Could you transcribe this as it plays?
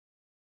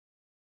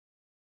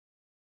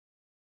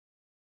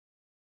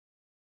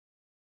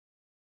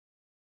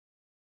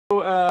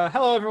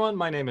Hello everyone,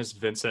 my name is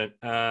Vincent.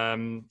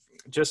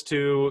 Just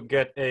to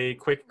get a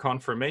quick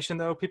confirmation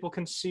though, people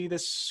can see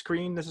this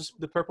screen, this is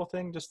the purple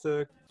thing, just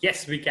to...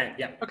 Yes, we can,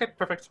 yeah. Okay,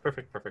 perfect,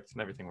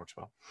 and everything works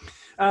well.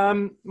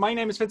 My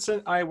name is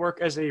Vincent, I work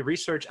as a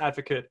research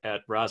advocate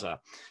at Rasa.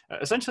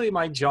 Essentially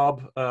my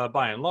job,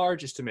 by and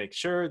large, is to make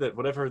sure that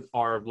whatever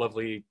our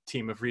lovely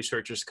team of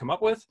researchers come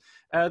up with,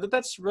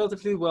 that's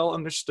relatively well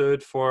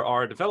understood for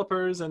our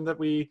developers and that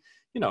we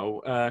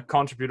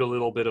contribute a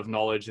little bit of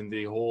knowledge in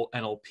the whole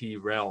NLP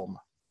realm.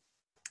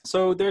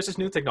 So there's this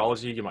new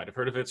technology, you might have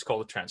heard of it, it's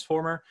called a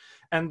transformer.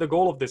 And the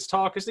goal of this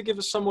talk is to give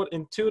a somewhat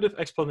intuitive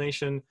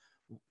explanation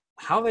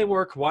how they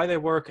work,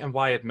 and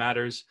why it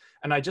matters.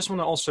 And I just want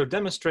to also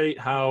demonstrate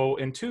how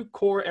in two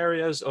core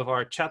areas of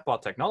our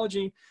chatbot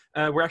technology,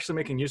 we're actually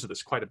making use of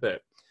this quite a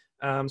bit.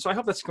 So I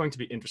hope that's going to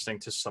be interesting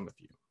to some of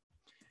you.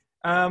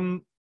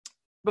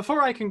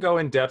 Before I can go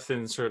in depth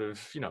in sort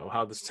of,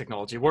 how this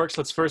technology works,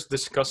 let's first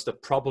discuss the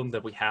problem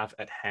that we have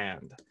at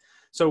hand.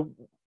 So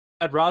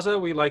at Rasa,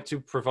 we like to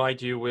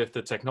provide you with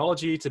the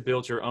technology to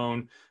build your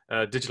own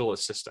digital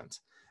assistant.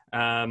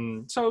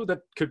 So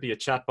that could be a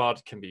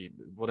chatbot, can be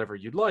whatever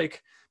you'd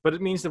like, but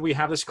it means that we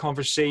have this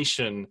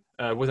conversation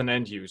with an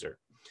end user.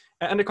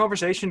 And the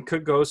conversation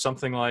could go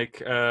something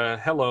like,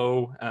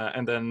 hello,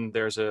 and then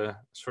there's a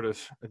sort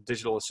of a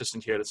digital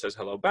assistant here that says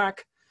hello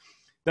back.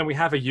 Then we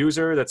have a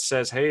user that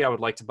says, hey, I would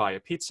like to buy a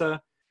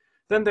pizza.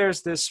 Then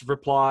there's this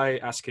reply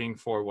asking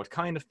for what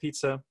kind of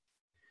pizza.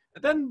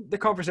 And then the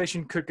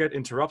conversation could get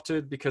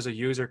interrupted because a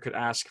user could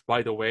ask,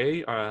 by the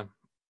way,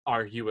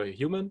 are you a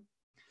human?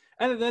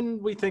 And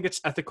then we think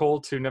it's ethical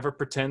to never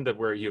pretend that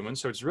we're a human.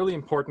 So it's really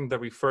important that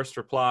we first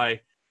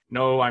reply,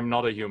 no, I'm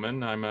not a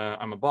human, I'm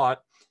a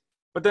bot.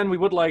 But then we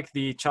would like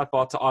the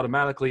chatbot to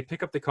automatically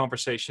pick up the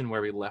conversation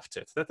where we left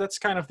it. That's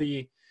kind of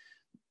the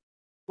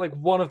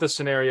one of the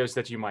scenarios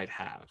that you might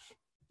have.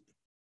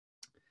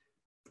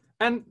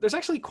 And there's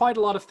actually quite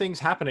a lot of things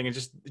happening in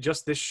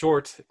just this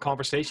short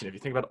conversation, if you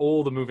think about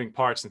all the moving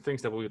parts and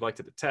things that we would like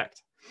to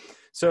detect.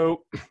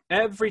 So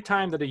every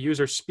time that a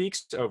user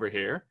speaks over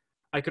here,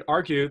 I could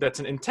argue that's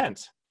an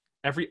intent.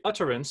 Every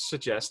utterance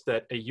suggests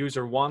that a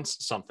user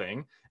wants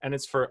something, and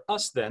it's for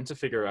us then to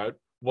figure out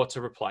what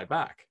to reply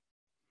back.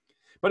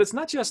 But it's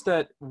not just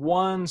that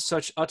one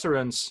such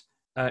utterance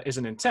is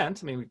an intent.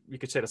 I mean, we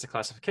could say that's a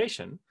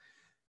classification.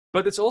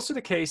 But it's also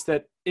the case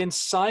that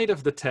inside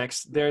of the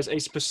text, there's a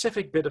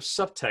specific bit of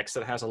subtext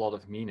that has a lot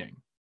of meaning.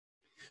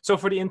 So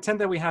for the intent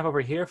that we have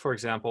over here, for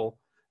example,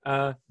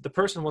 the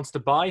person wants to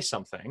buy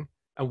something.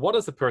 And what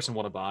does the person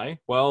want to buy?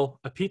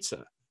 Well, a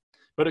pizza.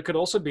 But it could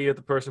also be that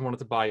the person wanted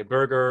to buy a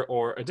burger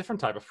or a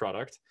different type of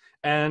product.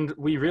 And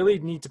we really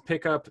need to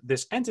pick up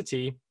this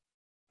entity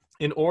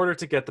in order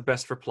to get the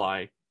best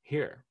reply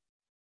here.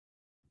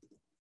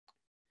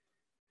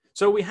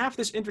 So we have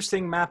this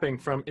interesting mapping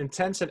from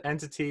intents and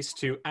entities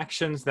to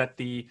actions that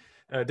the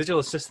digital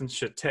assistant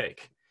should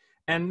take.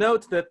 And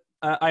note that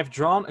I've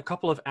drawn a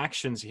couple of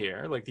actions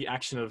here, like the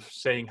action of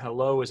saying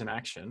hello is an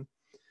action.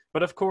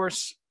 But of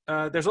course,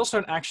 there's also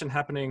an action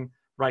happening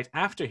right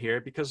after here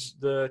because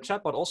the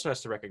chatbot also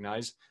has to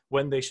recognize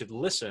when they should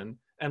listen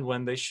and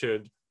when they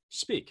should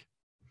speak.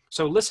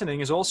 So listening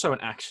is also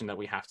an action that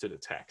we have to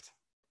detect.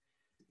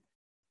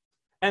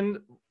 And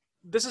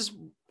this is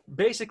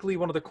basically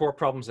one of the core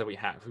problems that we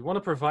have. We want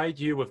to provide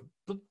you with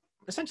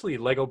essentially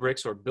Lego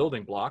bricks or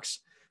building blocks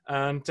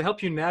to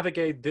help you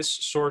navigate this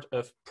sort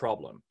of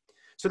problem.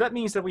 So that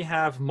means that we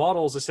have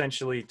models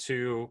essentially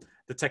to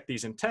detect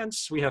these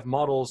intents, we have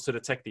models to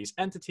detect these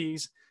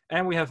entities,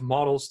 and we have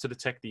models to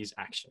detect these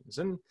actions.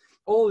 And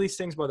all of these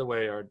things, by the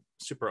way, are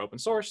super open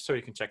source, so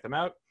you can check them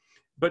out.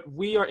 But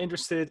we are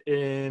interested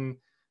in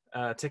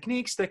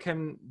techniques that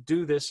can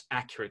do this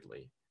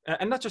accurately.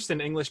 And not just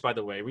in English, by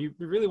the way. We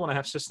really want to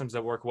have systems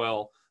that work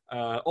well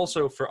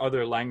also for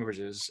other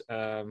languages.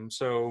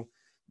 So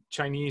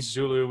Chinese,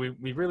 Zulu,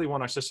 we really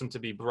want our system to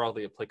be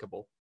broadly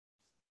applicable.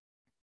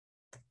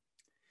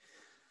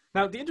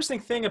 Now, the interesting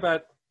thing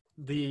about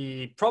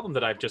the problem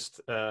that I've just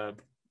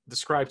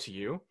described to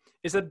you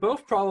is that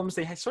both problems,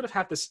 they sort of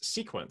have this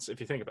sequence,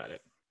 if you think about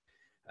it.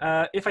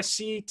 If I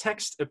see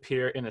text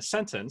appear in a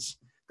sentence,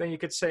 then you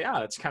could say,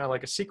 it's kind of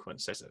like a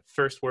sequence. There's a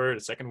first word, a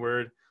second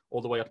word,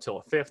 all the way up till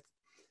a fifth.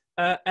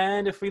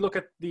 And if we look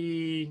at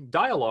the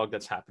dialogue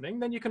that's happening,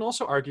 then you can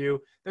also argue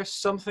there's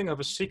something of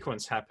a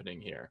sequence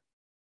happening here.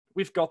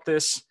 We've got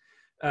this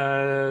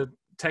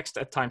text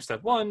at time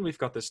step 1, we've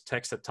got this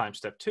text at time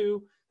step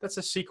 2. That's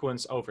a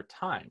sequence over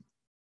time.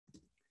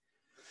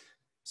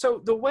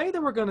 So the way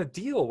that we're going to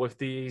deal with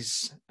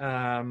these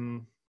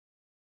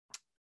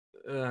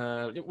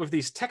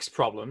text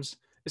problems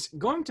is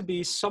going to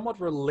be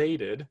somewhat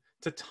related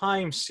to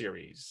time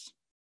series.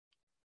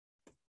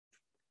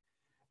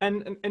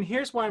 And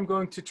here's why I'm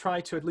going to try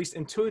to at least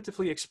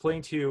intuitively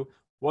explain to you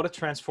what a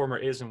transformer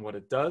is and what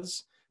it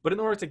does. But in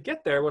order to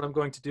get there, what I'm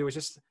going to do is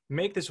just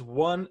make this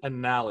one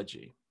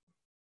analogy.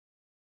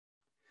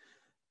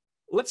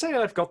 Let's say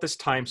that I've got this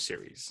time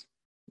series.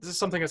 This is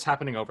something that's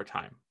happening over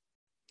time.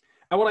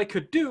 And what I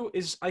could do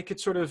is I could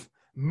sort of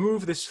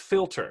move this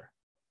filter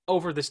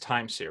over this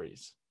time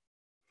series.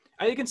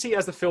 And you can see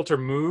as the filter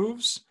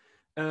moves,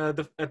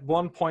 at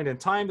one point in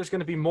time, there's going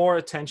to be more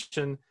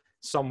attention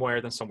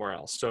somewhere than somewhere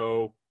else.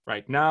 So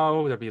right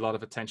now, there'll be a lot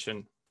of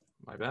attention.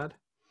 My bad.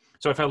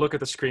 So if I look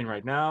at the screen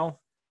right now,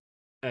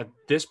 at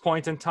this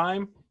point in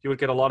time, you would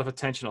get a lot of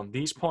attention on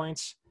these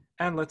points.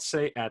 And let's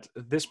say at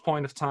this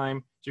point of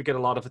time, you get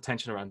a lot of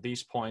attention around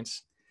these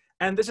points.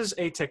 And this is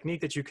a technique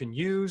that you can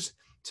use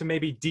to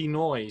maybe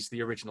denoise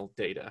the original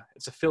data.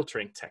 It's a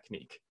filtering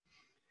technique.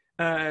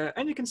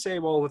 And you can say,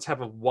 well, let's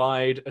have a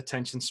wide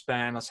attention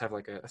span. Let's have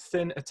like a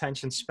thin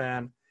attention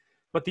span.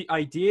 But the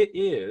idea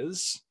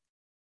is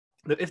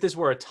that if this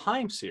were a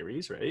time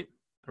series, right,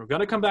 we're going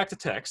to come back to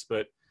text,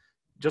 but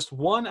just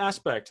one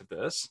aspect of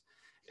this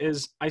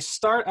is I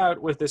start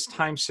out with this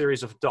time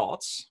series of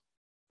dots,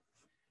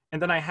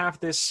 and then I have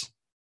this,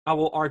 I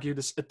will argue,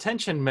 this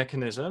attention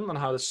mechanism on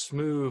how to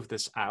smooth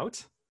this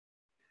out.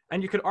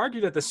 And you could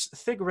argue that this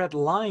thick red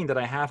line that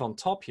I have on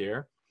top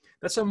here,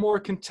 that's a more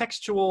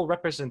contextual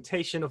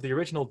representation of the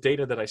original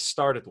data that I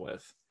started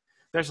with.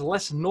 There's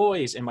less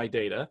noise in my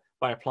data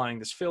by applying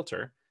this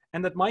filter,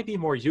 and that might be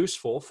more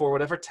useful for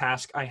whatever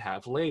task I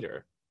have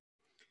later.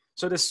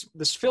 So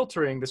this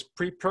filtering, this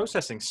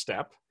pre-processing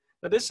step,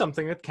 that is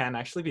something that can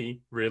actually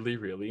be really,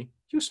 really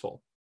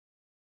useful.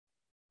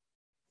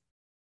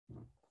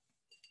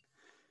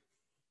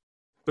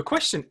 The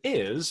question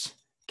is,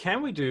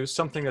 can we do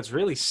something that's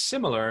really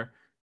similar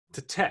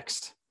to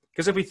text?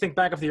 Because if we think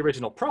back of the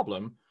original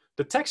problem,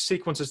 the text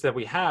sequences that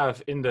we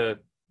have in the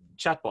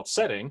chatbot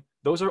setting,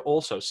 those are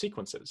also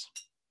sequences.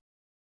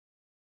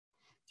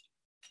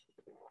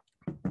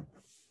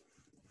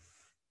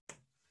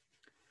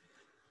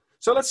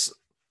 So let's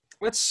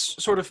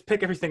sort of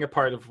pick everything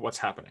apart of what's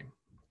happening.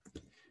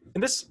 In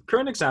this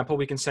current example,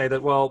 we can say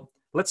that, well,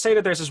 let's say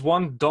that there's this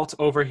one dot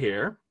over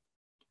here,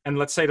 and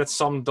let's say that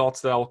some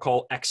dot that I'll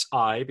call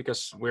xi,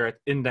 because we're at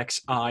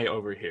index I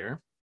over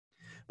here.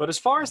 But as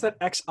far as that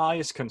xi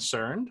is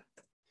concerned,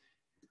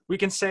 we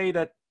can say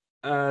that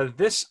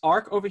this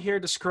arc over here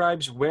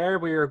describes where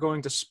we are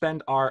going to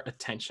spend our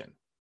attention.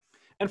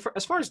 And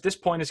as far as this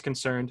point is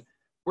concerned,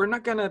 we're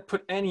not going to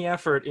put any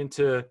effort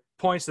into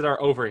points that are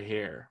over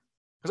here,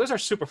 because those are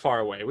super far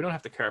away. We don't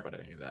have to care about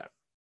any of that.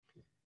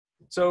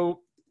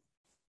 So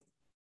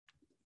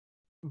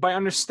by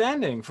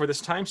understanding for this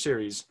time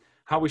series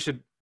how we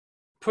should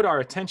put our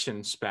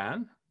attention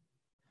span,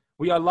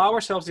 we allow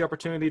ourselves the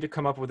opportunity to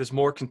come up with this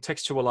more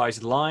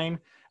contextualized line,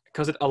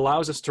 because it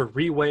allows us to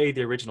reweigh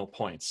the original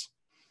points.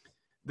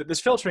 This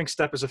filtering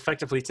step is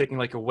effectively taking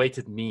like a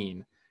weighted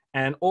mean,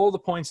 and all the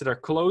points that are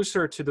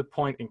closer to the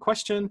point in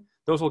question,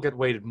 those will get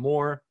weighted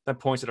more than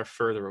points that are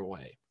further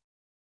away.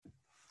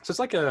 So it's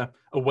like a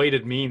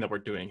weighted mean that we're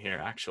doing here,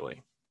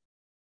 actually.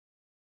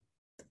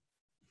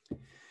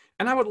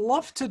 And I would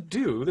love to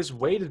do this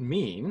weighted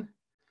mean,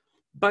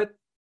 but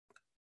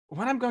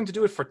when I'm going to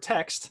do it for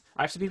text,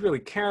 I have to be really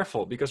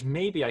careful, because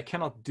maybe I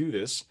cannot do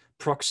this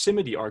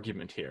proximity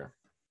argument here.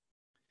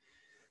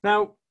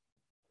 Now,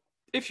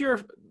 if you're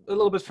a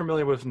little bit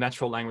familiar with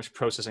natural language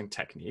processing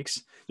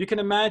techniques, you can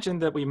imagine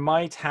that we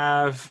might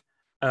have,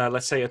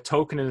 let's say, a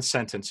token in a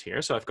sentence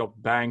here. So I've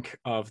got bank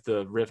of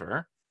the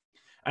river,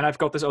 and I've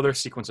got this other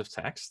sequence of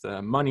text,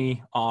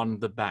 money on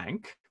the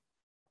bank.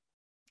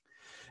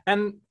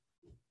 And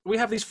we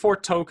have these 4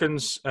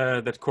 tokens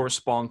that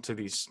correspond to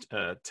these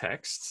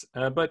texts,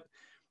 but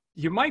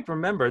you might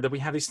remember that we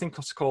have these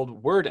things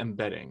called word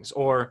embeddings,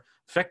 or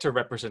vector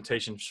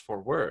representations for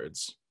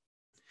words.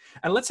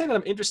 And let's say that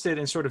I'm interested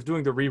in sort of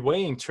doing the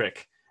reweighing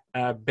trick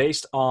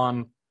based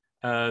on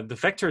the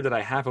vector that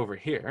I have over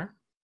here.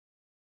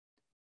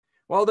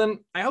 Well, then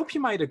I hope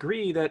you might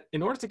agree that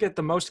in order to get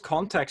the most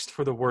context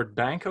for the word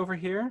bank over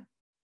here,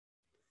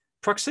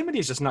 proximity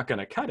is just not going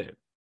to cut it.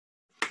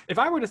 If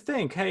I were to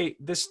think, hey,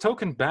 this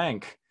token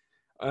bank,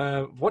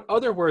 what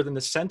other word in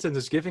the sentence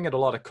is giving it a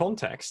lot of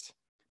context,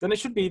 then it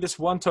should be this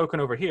one token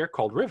over here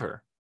called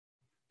river.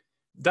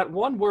 That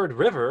one word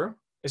river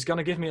is going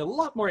to give me a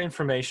lot more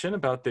information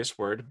about this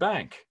word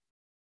bank.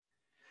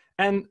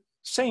 And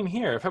same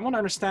here, if I want to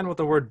understand what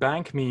the word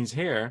bank means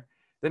here,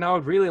 then I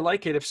would really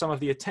like it if some of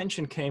the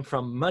attention came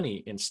from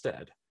money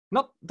instead.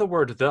 Not the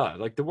word the,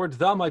 like the word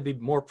the might be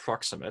more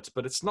proximate,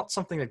 but it's not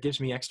something that gives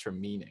me extra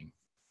meaning.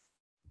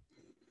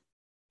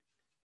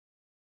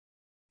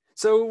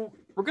 So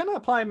we're going to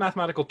apply a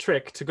mathematical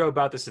trick to go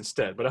about this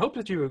instead, but I hope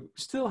that you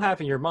still have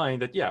in your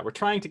mind that, yeah, we're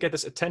trying to get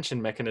this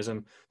attention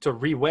mechanism to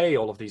reweigh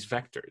all of these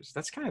vectors.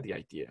 That's kind of the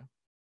idea.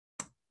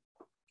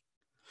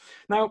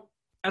 Now,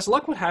 as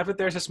luck would have it,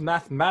 there's this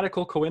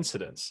mathematical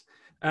coincidence.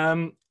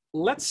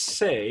 Let's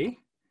say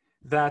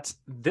that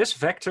this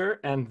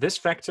vector and this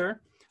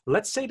vector,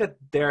 let's say that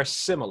they're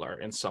similar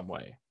in some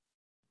way.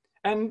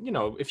 And, you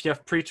know, if you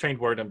have pre-trained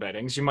word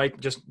embeddings, you might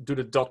just do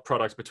the dot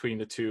product between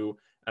the two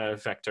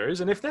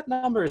vectors. And if that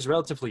number is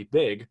relatively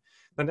big,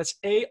 then that's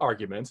a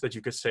argument that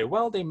you could say,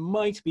 well, they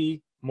might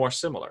be more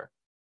similar.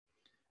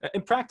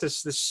 In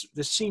practice, this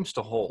seems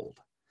to hold.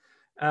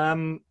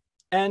 And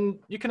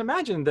you can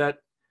imagine that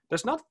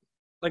there's not,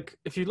 like,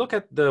 if you look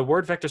at the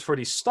word vectors for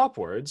these stop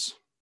words,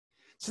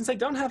 Since I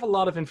don't have a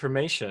lot of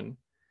information,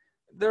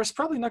 there's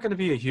probably not going to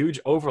be a huge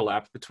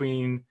overlap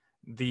between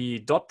the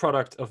dot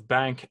product of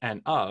bank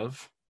and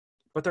of,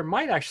 but there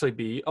might actually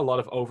be a lot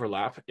of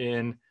overlap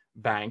in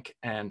bank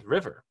and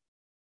river.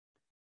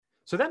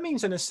 So that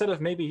means that instead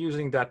of maybe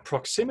using that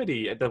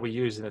proximity that we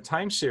use in a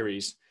time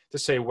series to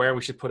say where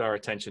we should put our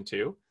attention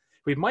to,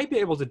 we might be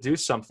able to do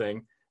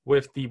something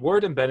with the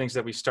word embeddings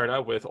that we start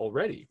out with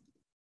already.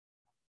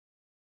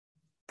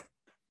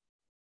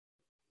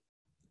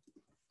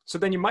 So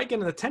then you might get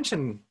an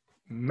attention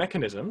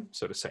mechanism,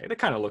 so to say, that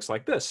kind of looks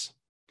like this.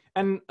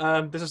 And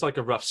this is like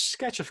a rough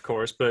sketch, of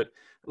course, but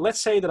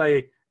let's say that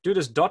I do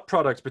this dot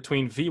product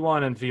between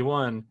V1 and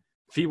V1,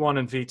 V1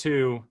 and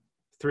V2,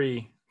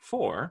 3,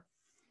 4,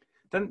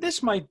 then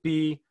this might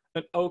be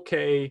an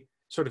okay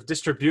sort of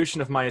distribution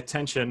of my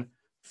attention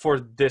for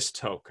this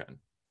token.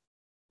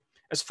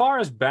 As far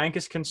as bank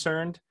is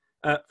concerned,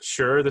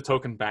 sure, the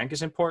token bank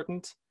is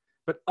important,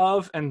 but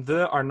of and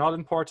the are not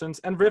important,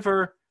 and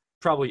river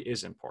probably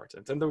is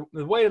important. And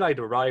the way that I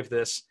derive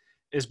this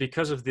is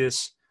because of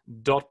this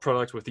dot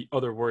product with the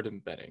other word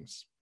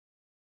embeddings.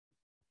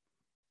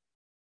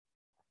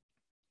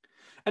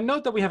 And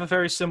note that we have a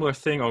very similar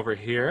thing over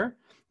here.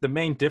 The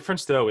main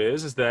difference, though,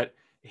 is that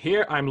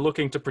here I'm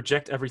looking to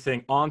project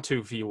everything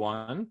onto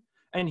V1,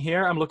 and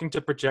here I'm looking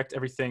to project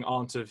everything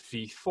onto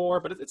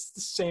V4, but it's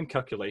the same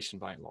calculation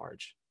by and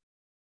large.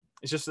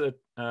 It's just that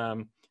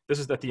this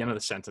is at the end of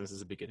the sentence, this is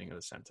the beginning of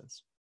the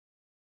sentence.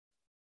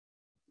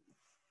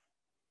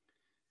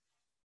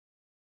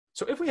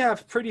 So if we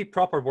have pretty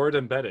proper word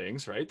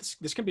embeddings, right,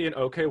 this can be an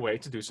okay way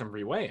to do some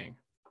reweighing.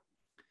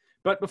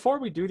 But before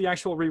we do the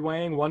actual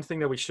reweighing, one thing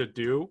that we should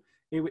do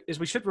is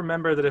we should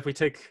remember that if we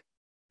take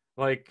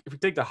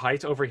the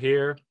height over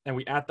here and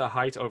we add the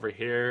height over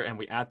here and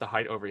we add the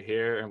height over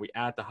here and we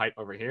add the height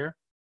over here,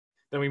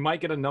 then we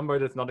might get a number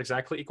that's not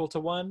exactly equal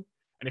to 1.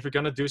 And if you're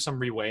going to do some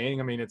reweighing,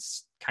 I mean,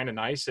 it's kind of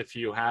nice if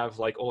you have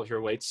like all of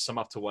your weights sum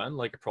up to 1,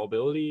 like a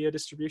probability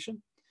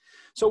distribution.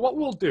 So what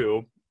we'll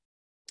do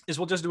is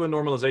we'll just do a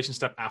normalization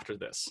step after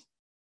this.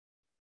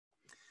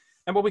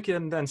 And what we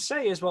can then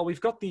say is, well,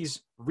 we've got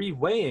these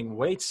reweighing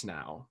weights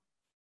now.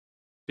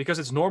 Because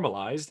it's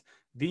normalized,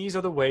 these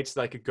are the weights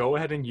that I could go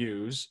ahead and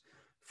use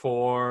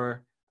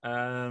for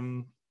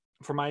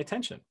my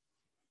attention.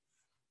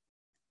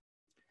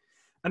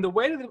 And the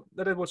way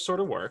that it would sort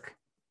of work,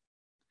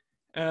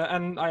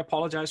 and I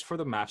apologize for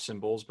the math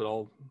symbols, but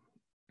I'll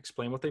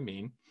explain what they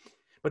mean.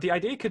 But the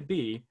idea could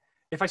be,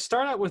 if I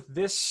start out with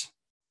this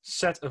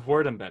set of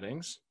word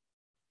embeddings,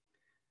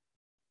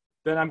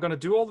 then I'm going to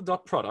do all the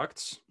dot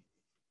products.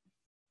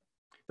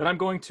 Then I'm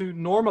going to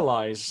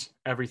normalize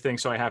everything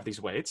so I have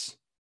these weights.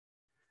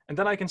 And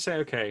then I can say,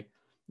 okay,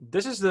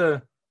 this is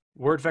the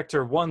word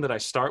vector 1 that I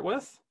start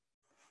with.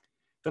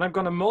 Then I'm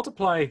going to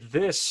multiply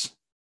this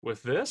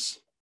with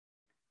this,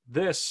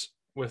 this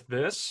with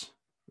this,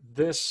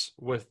 this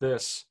with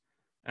this,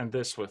 and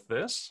this with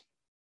this.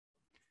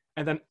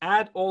 And then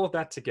add all of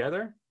that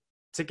together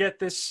to get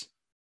this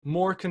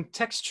more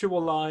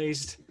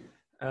contextualized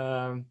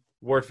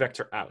word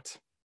vector out.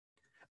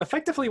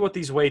 Effectively, what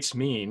these weights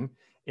mean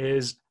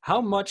is how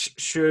much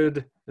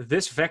should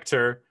this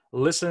vector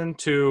listen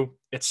to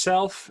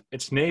itself,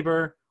 its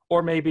neighbor,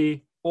 or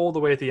maybe all the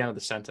way at the end of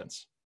the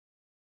sentence.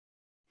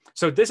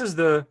 So this is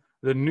the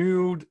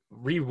new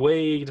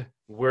reweighed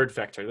word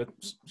vector that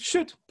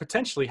should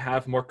potentially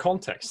have more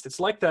context. It's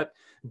like that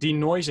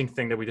denoising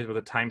thing that we did with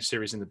the time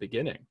series in the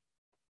beginning.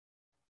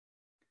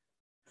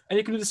 And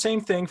you can do the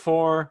same thing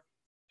for,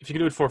 if you can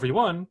do it for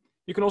V1,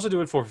 you can also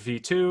do it for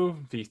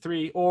V2,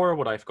 V3, or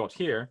what I've got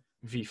here,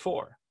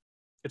 V4.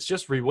 It's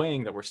just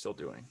reweighing that we're still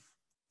doing.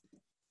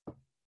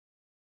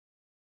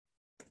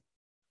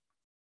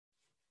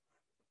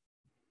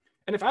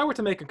 And if I were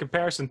to make a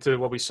comparison to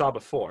what we saw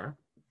before,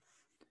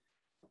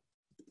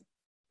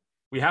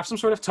 we have some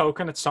sort of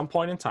token at some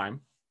point in time.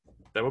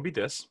 That would be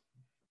this.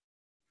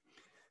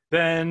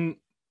 Then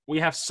we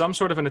have some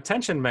sort of an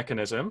attention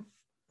mechanism.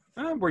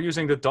 We're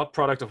using the dot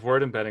product of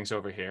word embeddings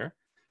over here.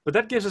 But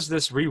that gives us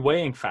this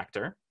reweighing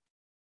factor.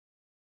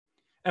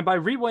 And by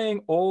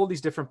reweighing all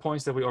these different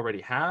points that we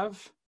already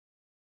have,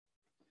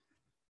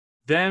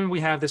 then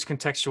we have this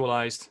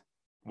contextualized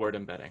word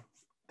embedding.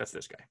 That's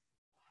this guy.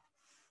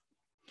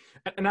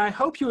 And I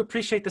hope you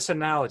appreciate this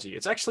analogy.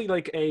 It's actually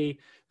like a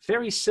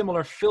very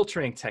similar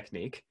filtering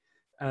technique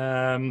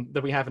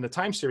that we have in the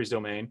time series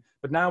domain,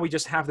 but now we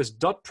just have this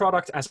dot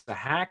product as a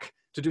hack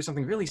to do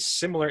something really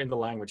similar in the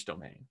language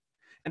domain.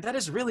 And that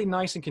is really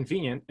nice and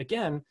convenient,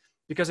 again,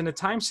 because in the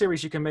time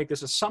series, you can make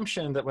this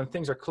assumption that when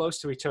things are close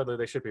to each other,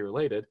 they should be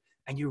related,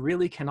 and you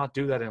really cannot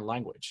do that in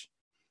language.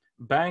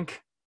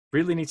 Bank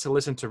really needs to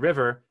listen to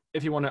river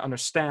if you want to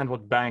understand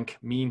what bank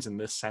means in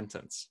this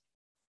sentence.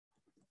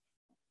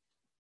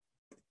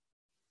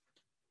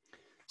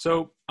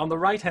 So on the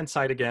right-hand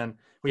side again,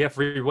 we have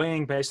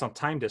reweighing based on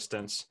time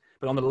distance,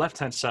 but on the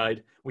left-hand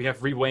side, we have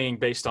reweighing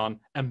based on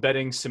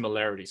embedding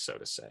similarity, so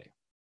to say.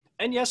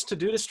 And yes, to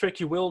do this trick,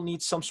 you will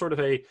need some sort of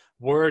a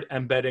word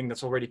embedding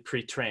that's already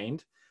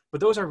pre-trained, but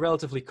those are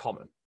relatively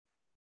common.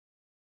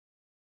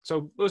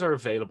 So those are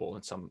available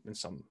in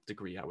some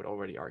degree, I would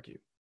already argue.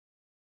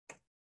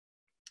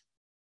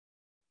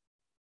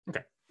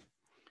 Okay.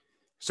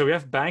 So we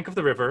have bank of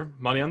the river,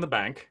 money on the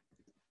bank.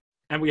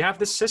 And we have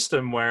this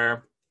system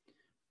where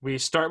we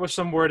start with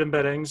some word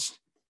embeddings.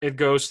 It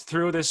goes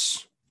through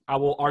this, I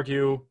will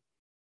argue,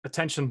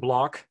 attention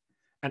block,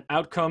 and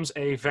out comes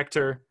a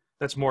vector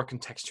that's more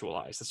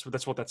contextualized.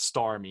 That's what that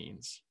star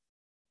means.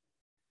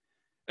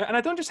 And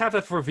I don't just have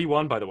that for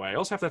V1, by the way. I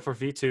also have that for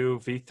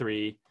V2,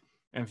 V3,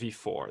 and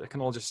V4. They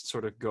can all just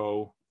sort of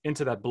go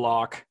into that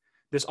block.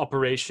 This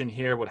operation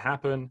here would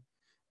happen.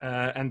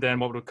 And then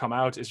what would come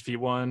out is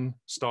V1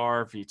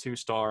 star, V2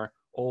 star,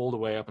 all the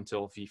way up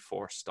until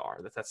V4 star.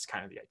 That's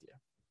kind of the idea.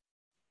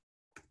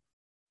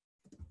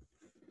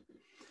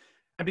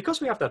 And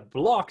because we have that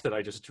block that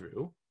I just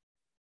drew,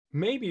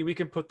 maybe we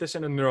can put this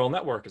in a neural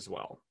network as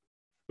well.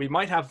 We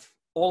might have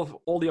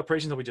all the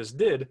operations that we just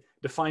did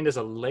defined as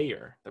a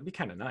layer. That'd be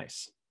kind of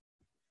nice.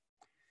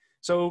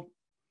 So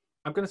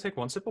I'm going to take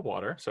one sip of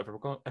water so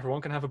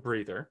everyone can have a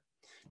breather.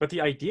 But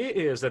the idea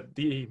is that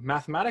the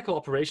mathematical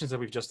operations that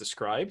we've just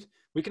described,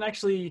 we can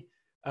actually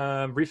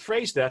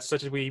rephrase that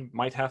such that we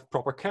might have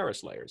proper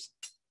Keras layers.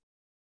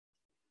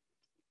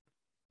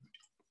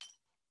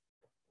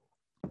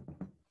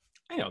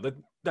 You know,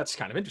 that's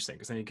kind of interesting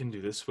because then you can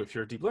do this with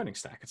your deep learning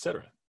stack,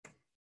 etc.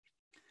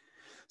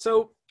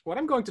 So what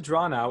I'm going to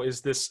draw now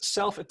is this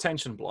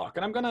self-attention block,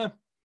 and I'm going to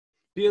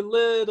be a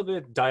little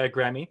bit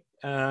diagrammy,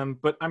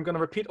 but I'm going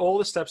to repeat all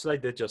the steps that I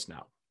did just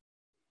now.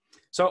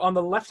 So on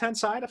the left-hand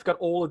side, I've got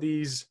all of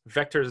these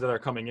vectors that are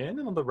coming in,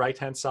 and on the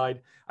right-hand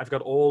side, I've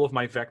got all of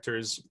my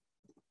vectors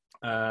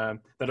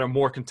that are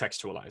more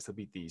contextualized. That'll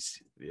be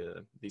these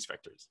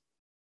vectors.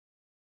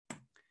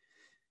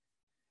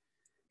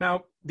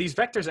 Now, these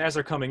vectors as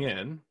they're coming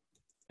in,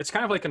 it's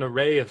kind of like an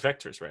array of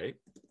vectors, right?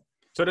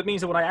 So that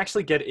means that when I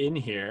actually get in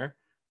here,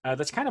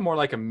 that's kind of more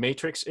like a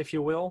matrix, if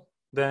you will,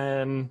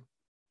 than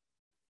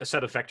a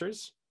set of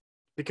vectors,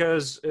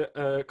 because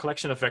a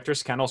collection of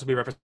vectors can also be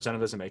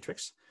represented as a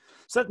matrix.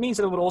 So that means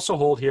that it would also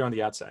hold here on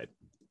the outside.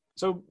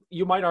 So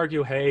you might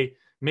argue, hey,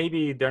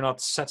 maybe they're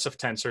not sets of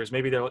tensors.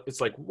 Maybe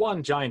it's like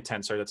one giant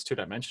tensor that's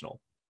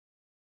two-dimensional.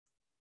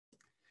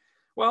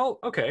 Well,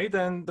 okay,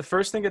 then the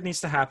first thing that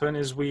needs to happen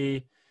is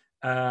we're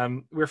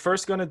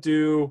first going to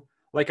do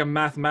like a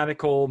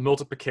mathematical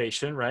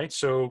multiplication, right?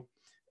 So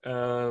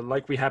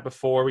like we had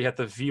before, we had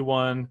the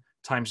V1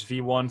 times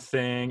V1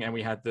 thing, and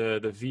we had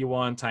the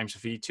V1 times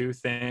V2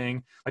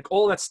 thing. Like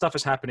all that stuff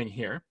is happening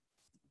here.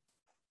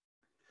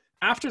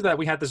 After that,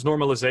 we had this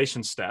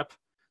normalization step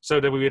so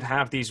that we would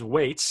have these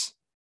weights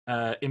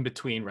in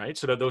between, right?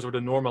 So that those were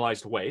the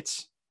normalized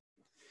weights.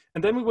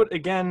 And then we would,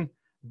 again,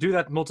 do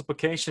that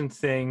multiplication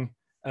thing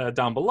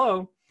down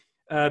below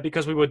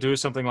because we would do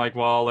something like,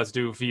 well, let's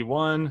do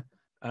V1,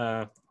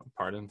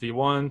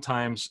 V1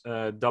 times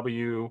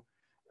W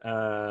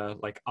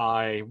like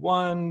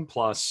I1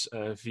 plus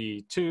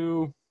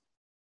V2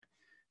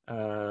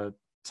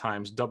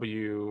 times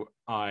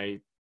WI2,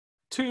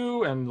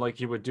 and like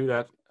you would do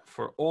that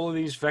for all of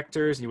these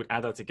vectors, you would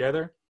add that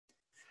together.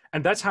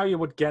 And that's how you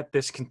would get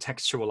this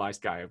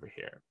contextualized guy over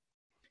here.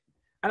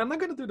 And I'm not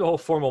going to do the whole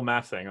formal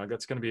math thing. Like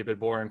that's going to be a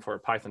bit boring for a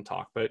Python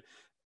talk, but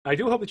I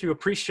do hope that you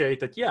appreciate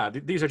that, yeah,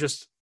 these are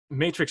just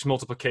matrix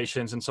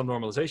multiplications and some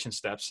normalization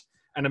steps.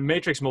 And a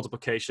matrix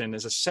multiplication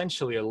is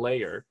essentially a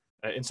layer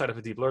inside of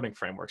a deep learning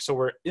framework. So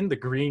we're in the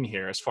green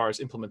here as far as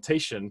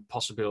implementation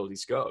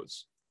possibilities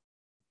goes.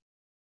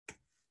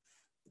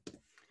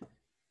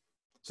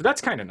 So that's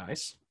kind of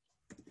nice.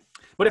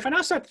 But if I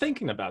now start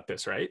thinking about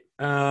this, right?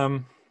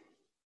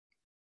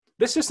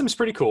 This system is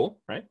pretty cool,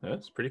 right?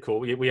 It's pretty cool.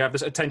 We have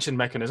this attention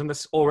mechanism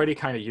that's already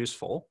kind of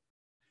useful.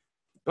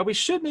 But we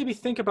should maybe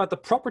think about the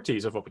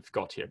properties of what we've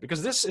got here,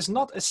 because this is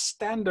not a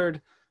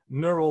standard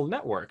neural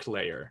network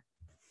layer.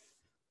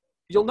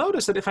 You'll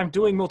notice that if I'm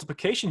doing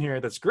multiplication here,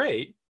 that's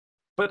great,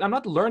 but I'm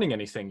not learning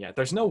anything yet.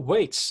 There's no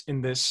weights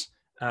in this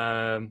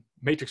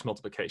matrix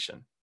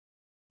multiplication.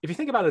 If you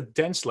think about a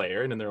dense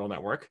layer in a neural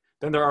network,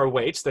 then there are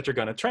weights that you're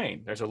going to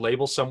train. There's a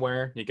label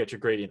somewhere, you get your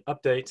gradient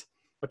update,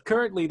 but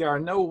currently there are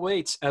no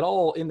weights at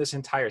all in this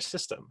entire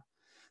system.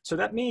 So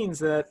that means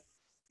that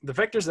the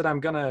vectors that I'm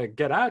going to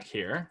get out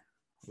here,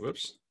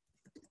 whoops.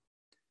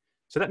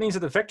 So that means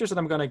that the vectors that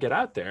I'm going to get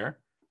out there,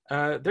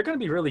 they're going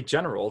to be really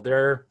general.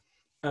 They're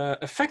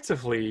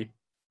effectively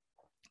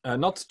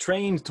not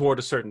trained toward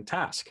a certain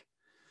task.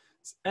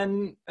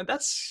 And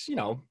that's, you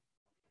know,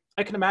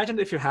 I can imagine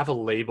if you have a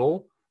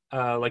label,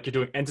 like you're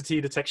doing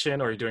entity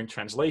detection or you're doing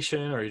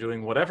translation or you're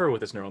doing whatever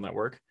with this neural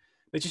network,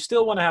 that you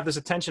still want to have this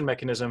attention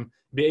mechanism,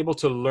 be able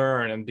to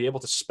learn and be able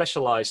to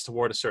specialize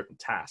toward a certain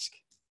task.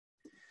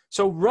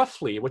 So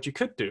roughly what you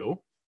could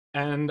do,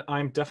 and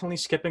I'm definitely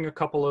skipping a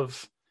couple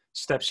of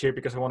steps here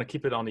because I want to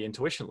keep it on the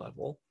intuition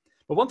level.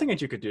 But one thing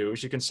that you could do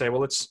is you can say, well,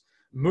 let's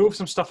move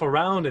some stuff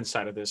around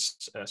inside of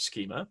this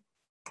schema.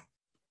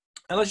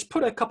 And let's just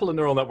put a couple of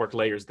neural network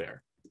layers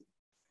there.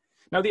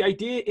 Now, the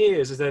idea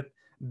is that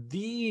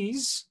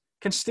these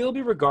can still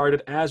be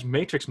regarded as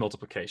matrix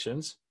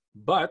multiplications,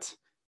 but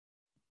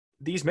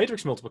these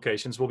matrix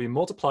multiplications will be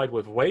multiplied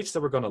with weights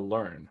that we're going to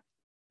learn.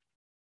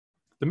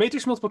 The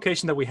matrix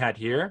multiplication that we had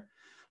here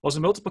was a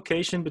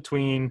multiplication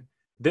between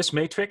this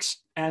matrix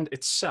and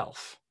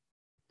itself.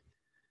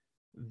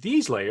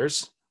 These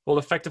layers will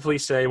effectively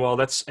say, well,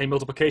 that's a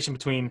multiplication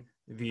between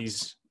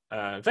these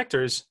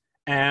vectors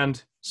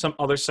and some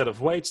other set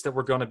of weights that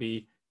we're going to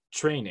be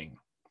training.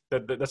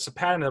 That's a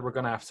pattern that we're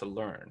going to have to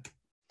learn.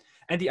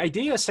 And the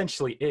idea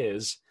essentially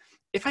is,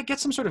 if I get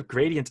some sort of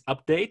gradient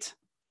update,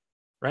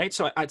 right?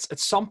 So at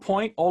some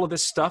point, all of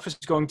this stuff is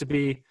going to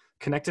be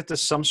connected to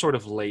some sort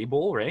of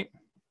label, right?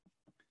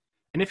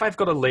 And if I've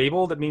got a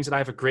label, that means that I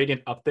have a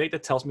gradient update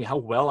that tells me how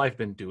well I've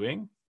been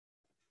doing.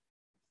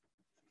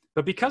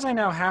 But because I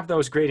now have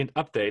those gradient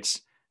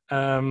updates,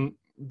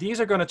 these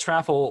are going to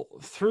travel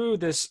through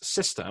this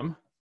system,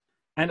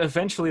 and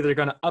eventually they're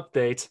going to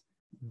update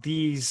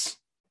these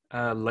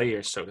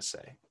layers, so to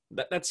say.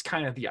 That's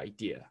kind of the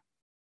idea.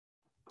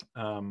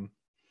 And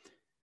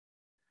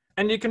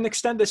you can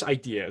extend this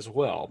idea as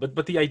well.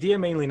 But the idea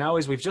mainly now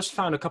is we've just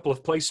found a couple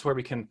of places where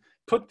we can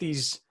put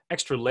these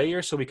extra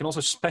layers so we can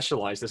also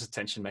specialize this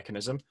attention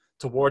mechanism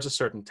towards a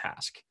certain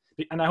task.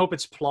 And I hope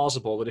it's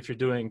plausible that if you're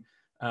doing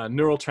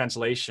neural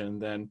translation,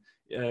 then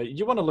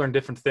you want to learn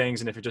different things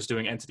than if you're just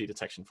doing entity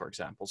detection, for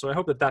example. So I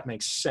hope that that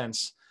makes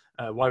sense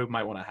why we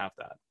might want to have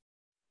that.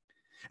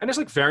 And there's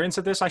like variants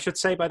of this, I should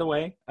say, by the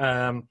way.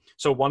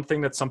 So one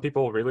thing that some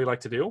people really like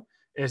to do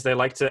is they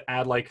like to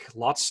add like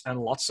lots and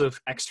lots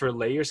of extra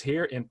layers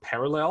here in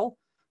parallel.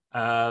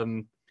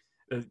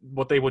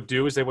 What they would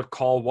do is they would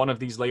call one of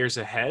these layers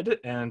ahead,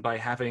 and by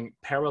having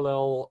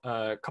parallel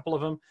a couple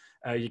of them,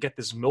 you get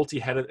this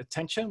multi-headed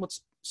attention,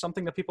 what's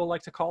something that people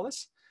like to call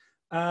this.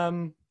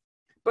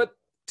 But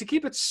to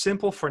keep it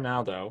simple for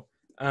now, though,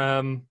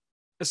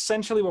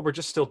 essentially what we're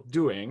just still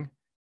doing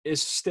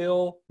is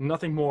still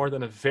nothing more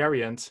than a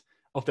variant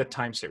of that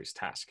time series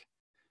task.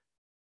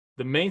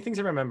 The main thing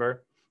to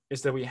remember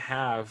is that we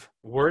have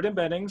word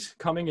embeddings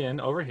coming in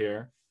over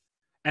here,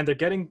 and they're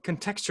getting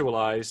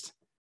contextualized,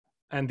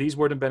 and these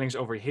word embeddings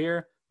over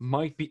here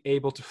might be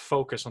able to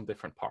focus on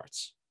different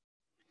parts.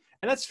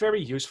 And that's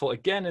very useful,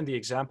 again, in the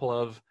example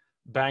of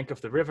bank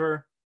of the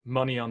river,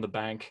 money on the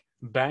bank.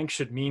 Bank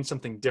should mean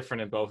something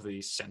different in both of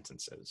these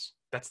sentences.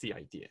 That's the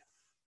idea.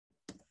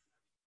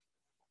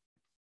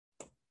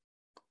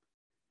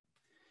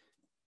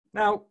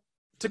 Now,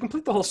 to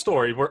complete the whole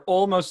story, we're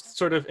almost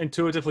sort of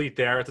intuitively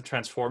there at the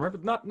transformer,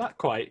 but not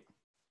quite.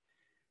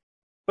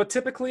 But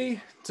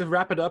typically, to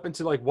wrap it up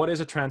into like what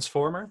is a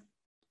transformer,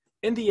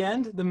 in the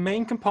end, the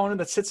main component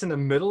that sits in the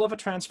middle of a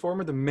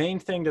transformer, the main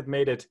thing that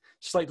made it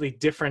slightly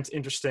different,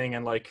 interesting,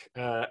 and like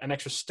an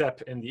extra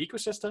step in the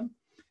ecosystem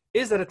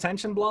is that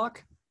attention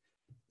block.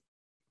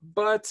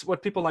 But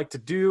what people like to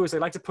do is they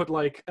like to put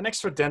like an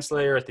extra dense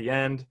layer at the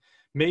end,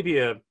 maybe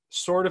a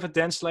sort of a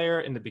dense layer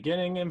in the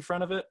beginning in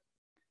front of it.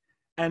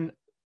 And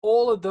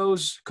all of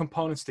those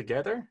components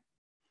together,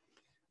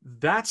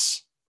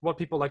 that's what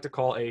people like to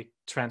call a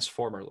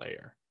transformer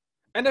layer.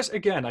 And there's,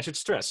 again, I should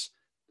stress,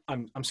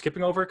 I'm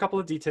skipping over a couple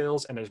of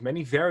details, and there's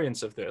many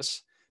variants of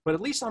this, but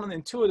at least on an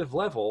intuitive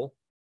level,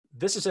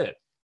 this is it.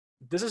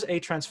 This is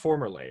a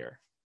transformer layer.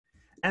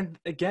 And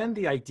again,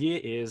 the idea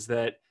is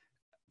that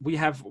we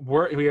have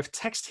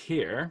text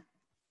here.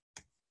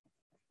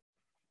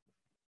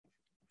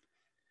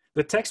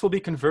 The text will be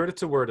converted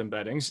to word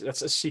embeddings.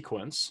 That's a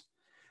sequence.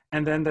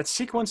 And then that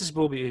sequences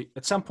will be,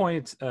 at some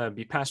point,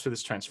 be passed through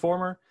this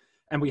transformer.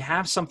 And we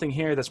have something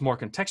here that's more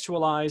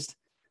contextualized.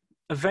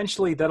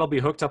 Eventually, that'll be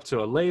hooked up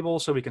to a label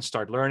so we can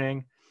start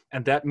learning.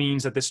 And that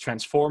means that this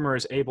transformer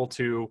is able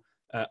to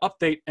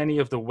update any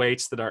of the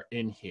weights that are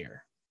in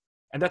here.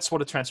 And that's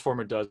what a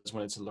transformer does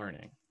when it's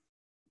learning.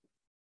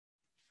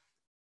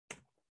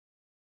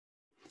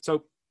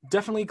 So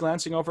definitely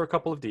glancing over a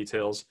couple of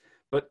details.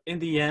 But in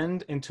the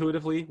end,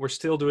 intuitively, we're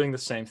still doing the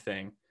same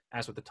thing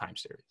as with the time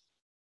series.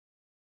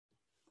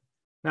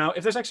 Now,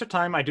 if there's extra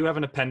time, I do have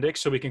an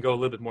appendix so we can go a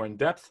little bit more in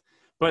depth.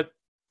 But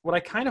what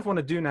I kind of want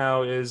to do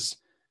now is,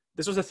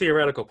 this was the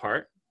theoretical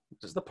part.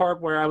 This is the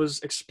part where I was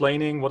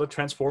explaining what a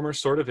transformer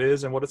sort of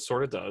is and what it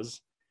sort of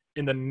does.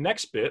 In the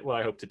next bit, what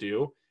I hope to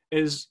do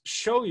is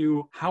show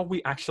you how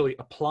we actually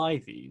apply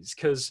these,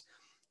 because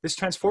this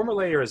transformer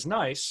layer is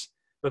nice,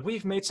 but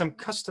we've made some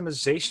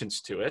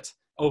customizations to it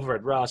over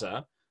at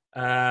Rasa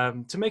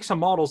to make some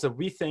models that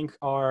we think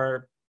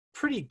are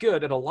pretty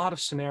good at a lot of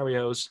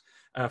scenarios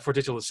for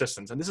digital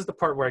assistants. And this is the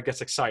part where it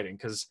gets exciting,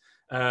 because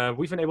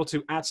we've been able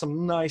to add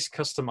some nice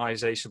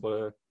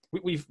customization.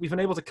 We've been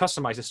able to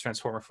customize this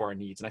transformer for our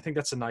needs. And I think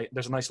that's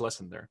there's a nice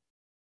lesson there.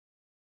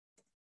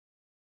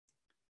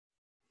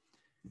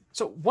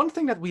 So one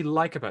thing that we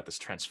like about this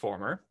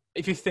transformer,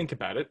 if you think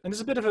about it, and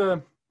it's a bit of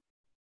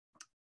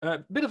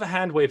a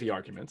hand-wavy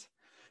argument,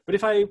 but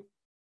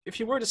if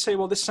you were to say,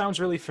 well, this sounds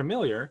really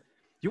familiar,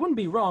 you wouldn't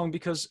be wrong,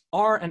 because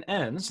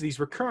RNNs, these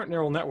recurrent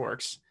neural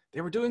networks,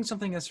 they were doing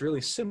something that's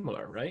really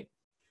similar, right?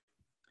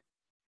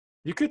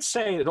 You could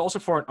say that also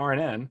for an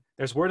RNN,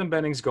 there's word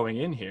embeddings going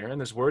in here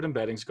and there's word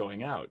embeddings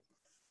going out.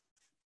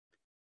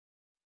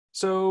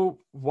 So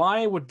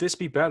why would this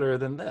be better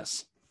than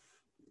this?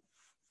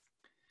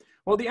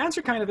 Well, the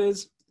answer kind of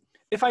is,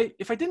 if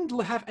I didn't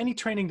have any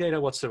training data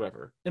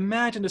whatsoever,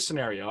 imagine this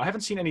scenario. I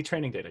haven't seen any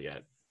training data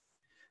yet.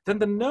 Then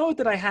the node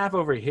that I have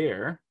over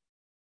here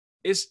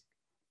is,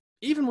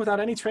 even without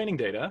any training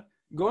data,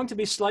 going to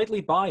be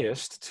slightly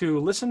biased to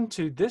listen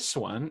to this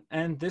one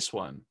and this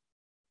one.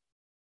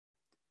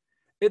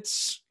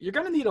 You're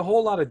going to need a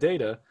whole lot of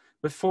data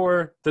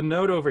before the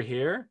node over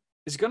here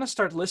is going to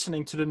start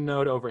listening to the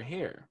node over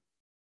here.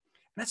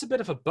 And that's a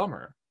bit of a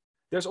bummer.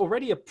 There's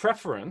already a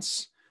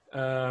preference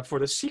for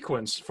the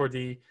sequence for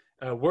the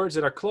words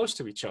that are close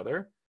to each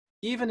other,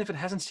 even if it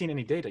hasn't seen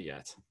any data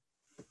yet.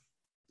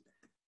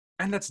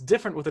 And that's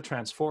different with the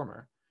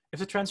transformer. If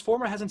the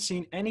transformer hasn't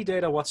seen any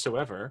data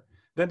whatsoever,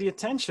 then the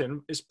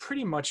attention is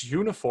pretty much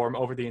uniform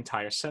over the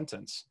entire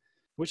sentence,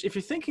 which if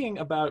you're thinking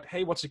about,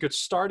 hey, what's a good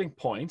starting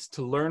point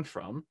to learn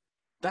from,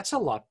 that's a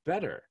lot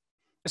better,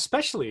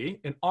 especially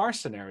in our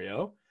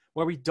scenario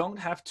where we don't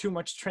have too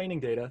much training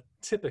data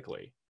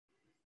typically.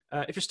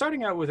 If you're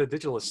starting out with a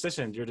digital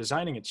assistant, you're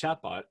designing a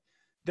chatbot,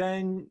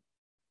 then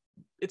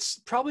it's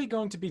probably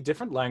going to be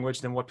different language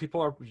than what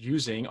people are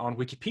using on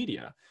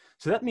Wikipedia.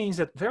 So that means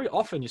that very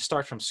often you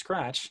start from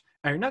scratch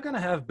and you're not going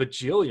to have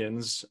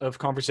bajillions of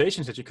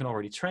conversations that you can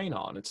already train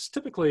on. It's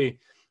typically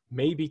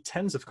maybe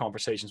tens of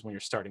conversations when you're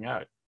starting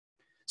out.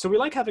 So we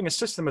like having a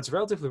system that's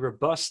relatively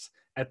robust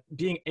at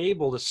being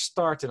able to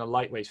start in a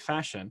lightweight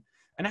fashion.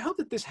 And I hope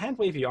that this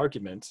hand-wavy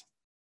argument,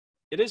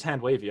 it is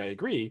hand-wavy, I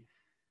agree,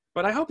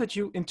 but I hope that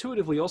you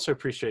intuitively also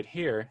appreciate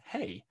here,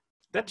 hey,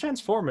 that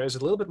transformer is a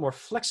little bit more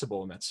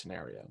flexible in that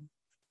scenario.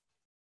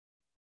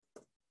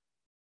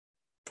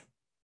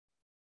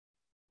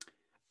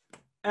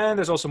 And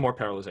there's also more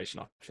parallelization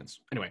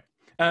options. Anyway,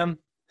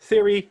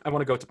 theory, I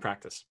want to go to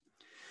practice.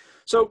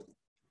 So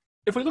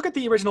if we look at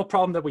the original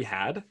problem that we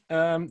had,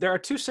 there are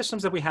two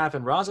systems that we have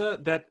in Rasa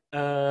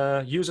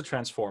that use a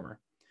transformer.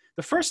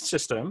 The first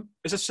system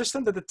is a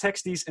system that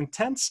detects these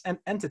intents and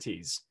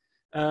entities.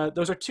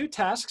 Those are two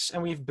tasks,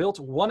 and we've built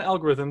one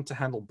algorithm to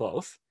handle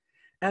both.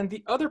 And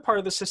the other part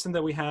of the system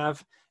that we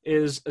have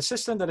is a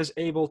system that is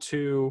able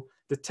to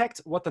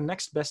detect what the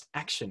next best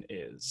action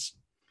is.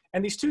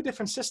 And these two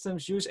different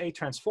systems use a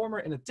transformer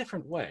in a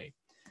different way.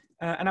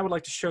 And I would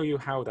like to show you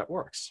how that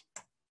works.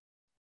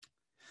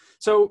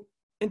 So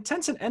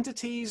intents and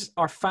entities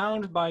are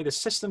found by the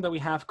system that we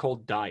have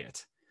called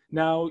diet.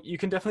 Now, you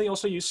can definitely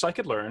also use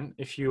scikit-learn.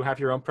 If you have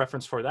your own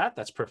preference for that,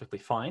 that's perfectly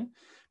fine.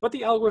 But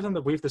the algorithm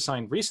that we've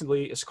designed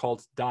recently is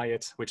called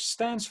diet, which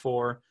stands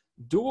for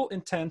Dual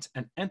Intent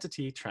and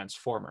Entity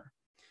Transformer.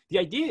 The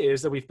idea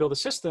is that we've built a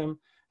system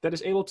that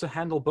is able to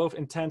handle both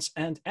intents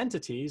and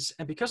entities,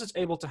 and because it's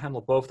able to handle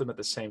both of them at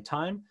the same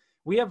time,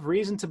 we have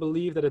reason to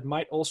believe that it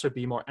might also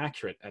be more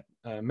accurate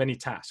at many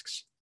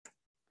tasks.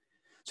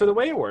 So the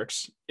way it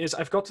works is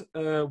I've got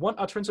one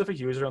utterance of a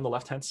user on the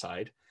left-hand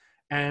side,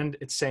 and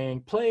it's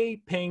saying play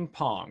ping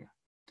pong.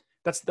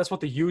 That's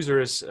what the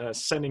user is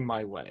sending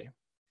my way.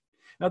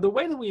 Now, the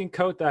way that we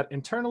encode that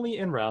internally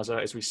in Rasa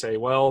is we say,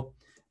 well,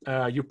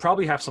 you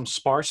probably have some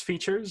sparse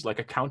features like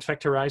a count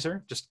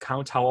vectorizer, just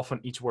count how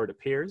often each word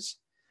appears.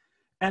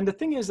 And the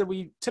thing is that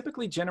we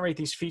typically generate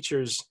these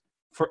features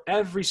for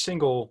every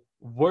single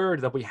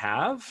word that we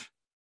have.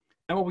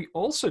 And what we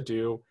also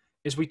do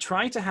is we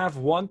try to have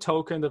one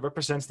token that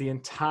represents the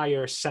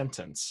entire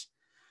sentence.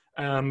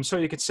 So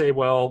you could say,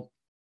 well,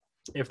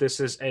 if this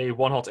is a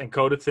one-hot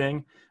encoded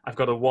thing, I've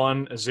got a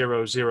 1, a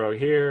 0, 0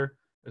 here,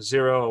 a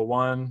 0, a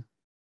 1,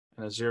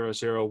 and a 0,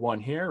 0, 1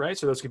 here, right?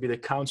 So those could be the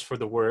counts for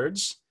the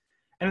words.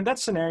 And in that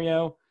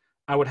scenario,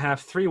 I would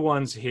have 3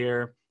 ones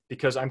here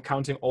because I'm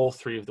counting all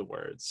 3 of the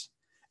words.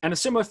 And a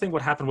similar thing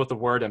would happen with the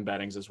word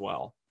embeddings as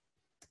well.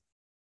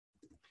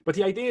 But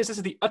the idea is this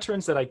is the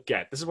utterance that I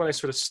get. This is what I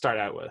sort of start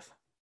out with.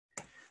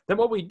 Then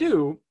what we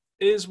do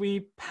is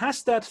we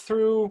pass that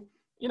through,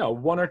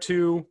 1 or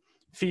 2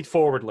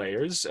 feed-forward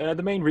layers.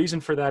 The main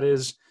reason for that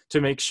is to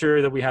make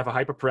sure that we have a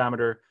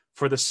hyperparameter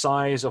for the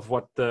size of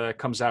what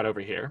comes out over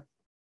here.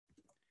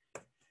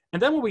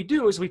 And then what we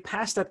do is we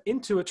pass that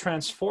into a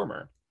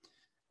transformer.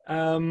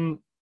 And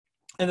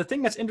the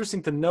thing that's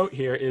interesting to note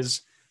here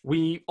is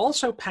we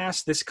also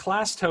pass this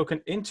class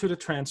token into the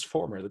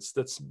transformer.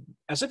 That's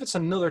as if it's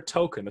another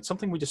token. That's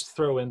something we just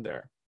throw in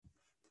there.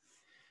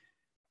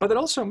 But that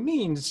also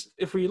means,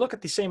 if we look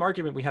at the same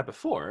argument we had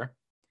before,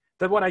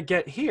 that what I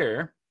get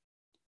here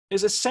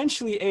is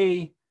essentially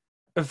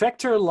a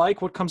vector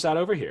like what comes out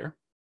over here,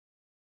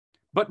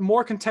 but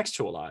more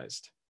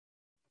contextualized.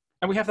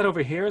 And we have that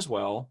over here as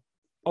well,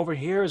 over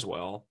here as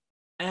well,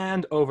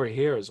 and over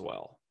here as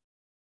well.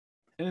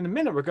 And in a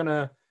minute, we're going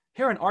to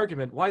hear an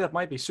argument why that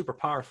might be super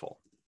powerful.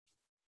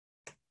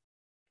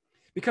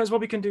 Because what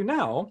we can do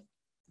now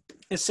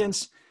is,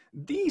 since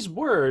these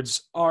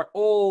words are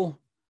all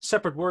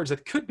separate words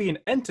that could be an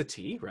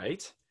entity,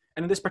 right?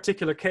 And in this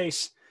particular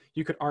case,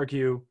 you could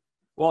argue,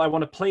 well, I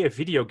want to play a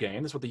video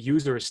game. That's what the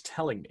user is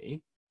telling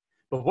me.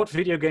 But what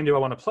video game do I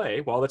want to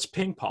play? Well, that's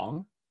ping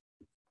pong.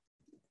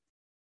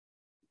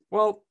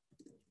 Well,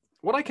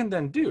 what I can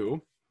then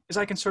do is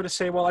I can sort of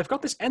say, well, I've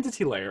got this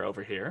entity layer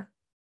over here,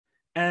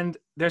 and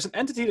there's an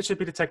entity that should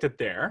be detected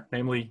there,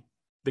 namely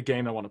the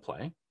game I want to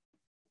play.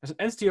 There's an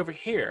entity over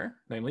here,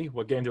 namely,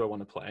 what game do I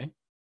want to play?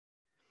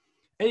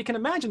 And you can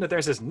imagine that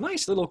there's this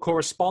nice little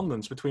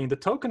correspondence between the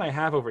token I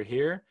have over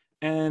here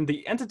and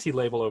the entity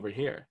label over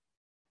here.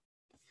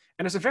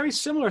 And there's a very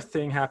similar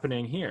thing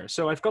happening here.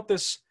 So I've got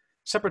this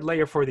separate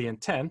layer for the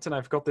intent, and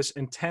I've got this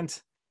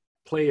intent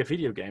play a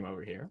video game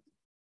over here.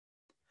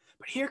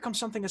 But here comes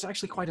something that's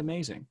actually quite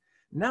amazing.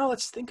 Now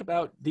let's think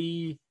about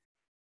the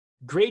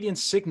gradient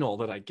signal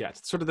that I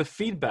get, sort of the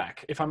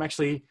feedback, if I'm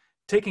actually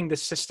taking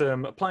this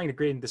system, applying the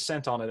gradient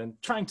descent on it, and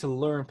trying to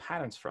learn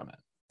patterns from it.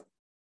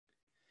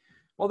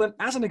 Well then,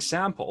 as an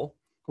example,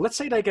 let's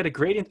say that I get a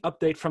gradient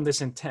update from this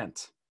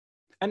intent.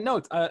 And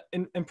note,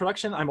 in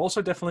production, I'm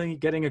also definitely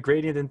getting a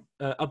gradient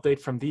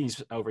update from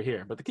these over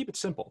here. But to keep it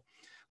simple,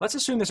 let's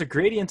assume there's a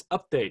gradient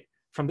update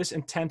from this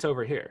intent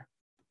over here.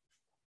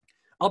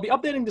 I'll be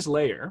updating this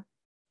layer,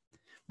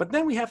 but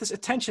then we have this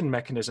attention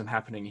mechanism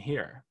happening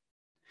here.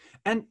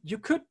 And you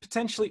could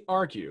potentially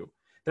argue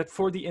that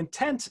for the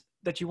intent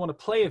that you want to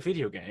play a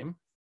video game,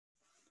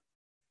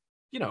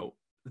 you know,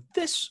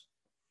 this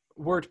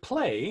word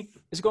play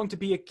is going to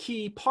be a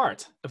key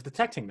part of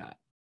detecting that.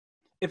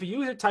 If a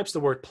user types the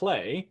word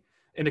play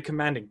in a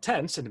commanding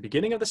tense in the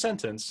beginning of the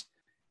sentence,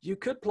 you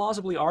could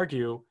plausibly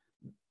argue,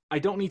 I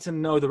don't need to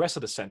know the rest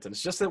of the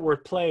sentence, just that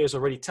word play is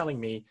already telling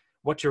me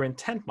what your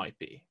intent might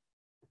be.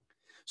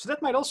 So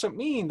that might also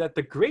mean that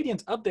the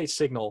gradient update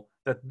signal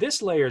that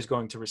this layer is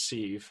going to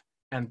receive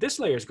and this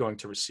layer is going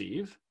to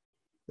receive,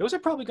 those are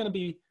probably going to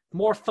be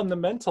more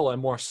fundamental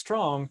and more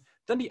strong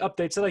than the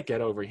updates that I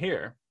get over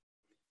here.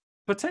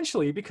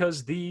 Potentially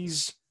because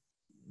these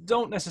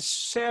don't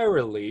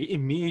necessarily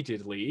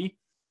immediately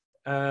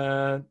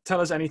tell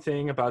us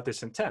anything about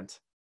this intent.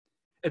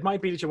 It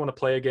might be that you want to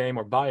play a game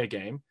or buy a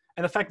game,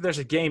 and the fact that there's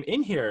a game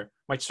in here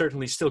might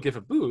certainly still give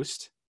a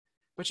boost,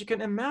 but you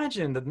can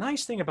imagine the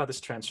nice thing about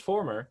this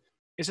transformer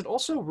is it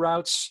also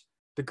routes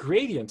the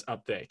gradient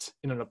update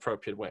in an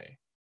appropriate way.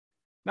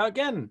 Now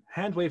again,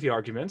 hand-wavy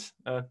argument,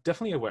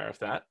 definitely aware of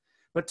that,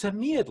 but to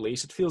me at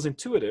least, it feels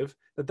intuitive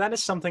that that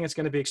is something that's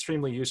going to be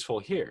extremely useful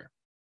here.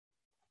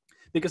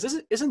 Because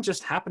this isn't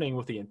just happening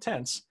with the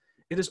intents,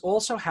 it is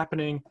also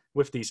happening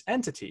with these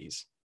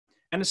entities.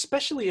 And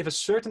especially if a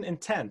certain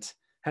intent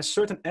has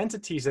certain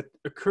entities that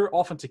occur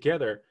often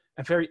together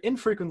and very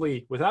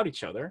infrequently without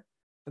each other,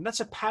 then that's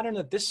a pattern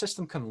that this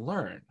system can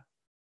learn.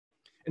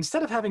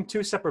 Instead of having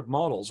two separate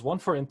models, one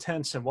for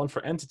intents and one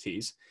for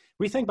entities,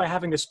 we think by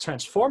having this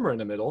transformer in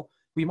the middle,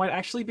 we might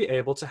actually be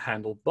able to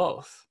handle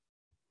both.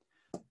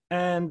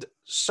 And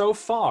so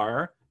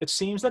far, it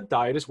seems that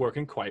Diet is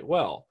working quite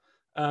well.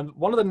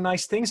 One of the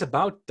nice things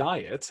about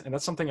Diet, and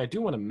that's something I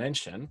do want to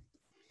mention,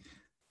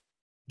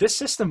 this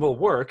system will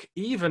work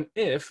even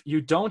if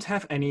you don't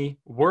have any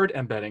word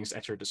embeddings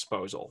at your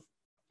disposal.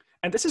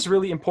 And this is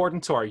really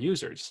important to our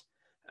users.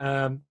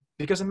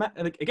 Because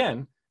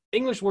again,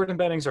 English word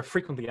embeddings are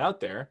frequently out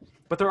there,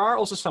 but there are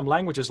also some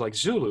languages like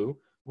Zulu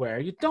where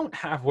you don't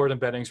have word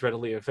embeddings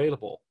readily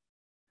available.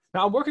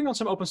 Now, I'm working on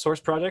some open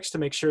source projects to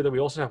make sure that we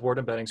also have word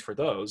embeddings for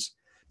those.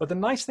 But the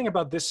nice thing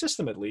about this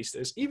system, at least,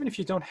 is even if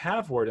you don't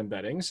have word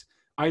embeddings,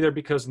 either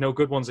because no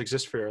good ones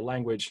exist for your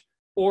language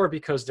or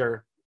because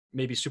they're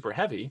maybe super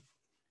heavy,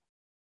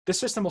 this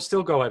system will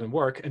still go ahead and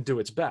work and do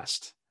its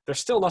best. There's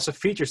still lots of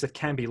features that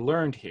can be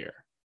learned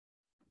here.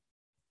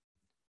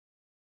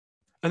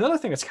 Another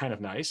thing that's kind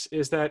of nice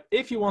is that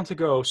if you want to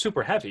go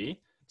super heavy,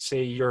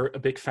 say you're a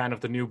big fan of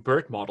the new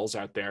BERT models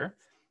out there,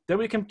 then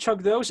we can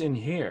chug those in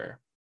here.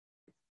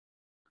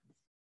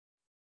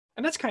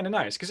 And that's kind of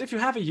nice, because if you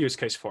have a use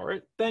case for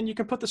it, then you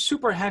can put the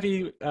super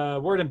heavy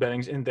word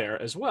embeddings in there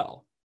as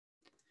well.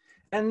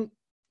 And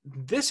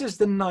this is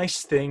the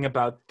nice thing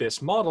about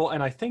this model,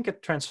 and I think a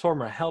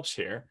transformer helps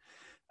here.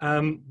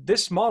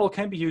 This model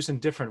can be used in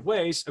different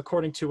ways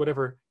according to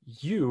whatever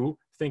you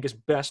think is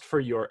best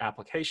for your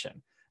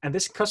application. And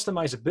this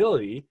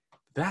customizability,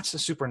 that's a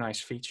super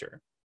nice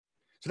feature.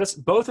 So that's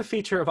both a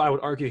feature of, I would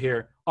argue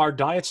here, our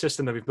Diet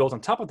system that we've built on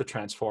top of the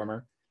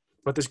transformer,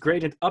 but this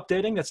gradient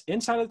updating that's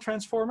inside of the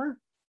transformer,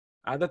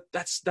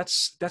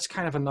 that's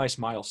kind of a nice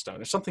milestone.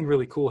 There's something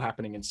really cool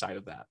happening inside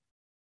of that.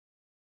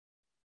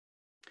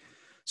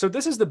 So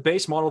this is the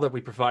base model that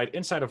we provide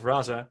inside of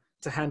Rasa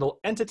to handle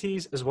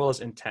entities as well as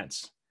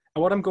intents.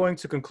 And what I'm going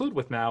to conclude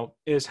with now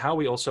is how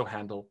we also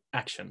handle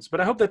actions. But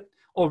I hope that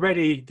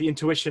already the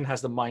intuition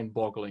has the mind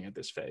boggling at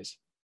this phase.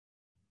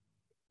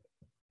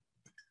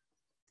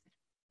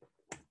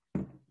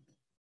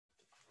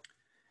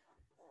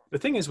 The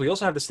thing is, we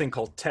also have this thing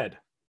called TED.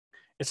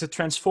 It's a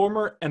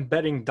transformer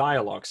embedding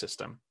dialogue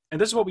system.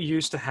 And this is what we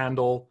use to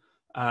handle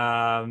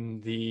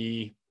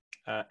the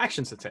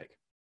actions to take.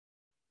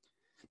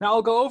 Now,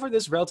 I'll go over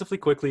this relatively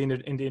quickly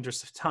in the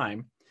interest of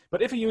time.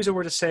 But if a user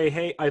were to say,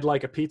 hey, I'd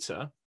like a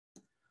pizza,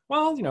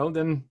 well, you know,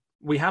 then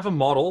we have a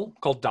model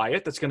called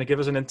Diet that's going to give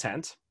us an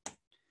intent.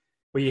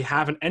 We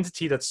have an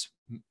entity that's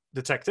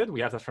detected. We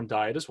have that from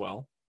Diet as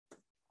well.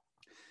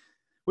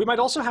 We might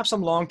also have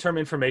some long-term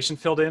information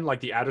filled in,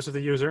 like the address of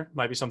the user,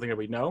 might be something that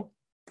we know.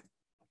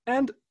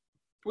 And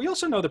we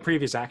also know the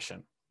previous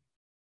action.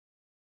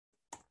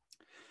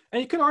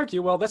 And you can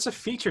argue, well, that's a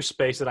feature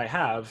space that I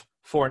have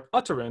for an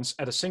utterance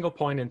at a single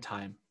point in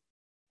time.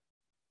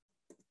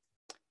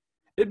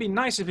 It'd be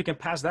nice if we can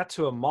pass that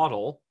to a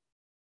model,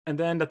 and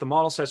then that the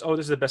model says, oh,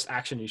 this is the best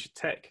action you should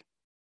take.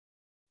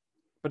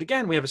 But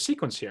again, we have a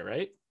sequence here,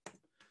 right?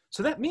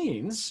 So that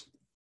means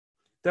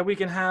that we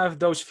can have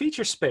those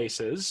feature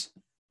spaces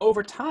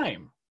over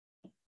time.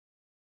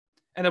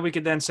 And then we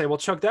could then say, well,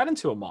 chuck that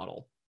into a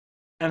model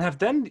and have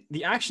then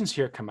the actions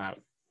here come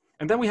out.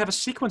 And then we have a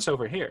sequence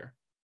over here.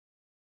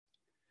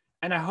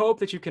 And I hope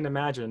that you can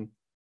imagine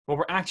what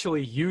we're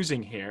actually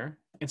using here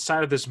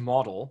inside of this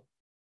model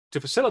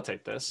to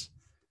facilitate this.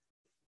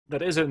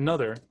 That is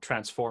another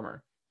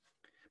transformer.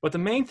 But the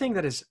main thing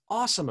that is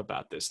awesome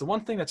about this, the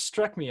one thing that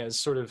struck me as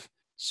sort of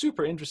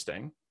super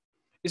interesting,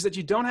 is that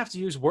you don't have to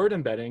use word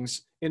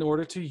embeddings in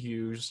order to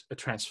use a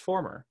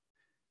transformer.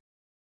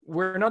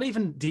 We're not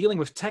even dealing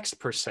with text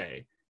per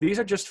se. These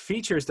are just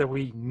features that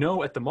we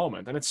know at the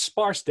moment, and it's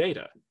sparse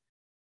data.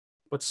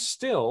 But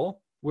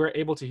still, we're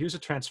able to use a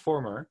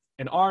transformer,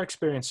 in our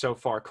experience so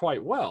far,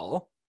 quite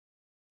well,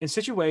 in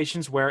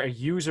situations where a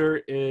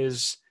user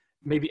is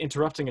maybe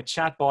interrupting a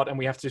chatbot and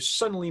we have to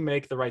suddenly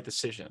make the right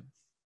decision.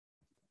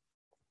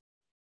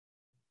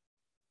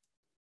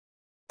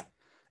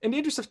 In the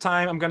interest of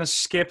time, I'm going to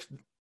skip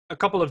a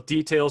couple of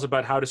details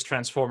about how this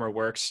transformer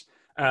works.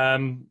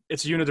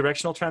 It's a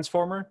unidirectional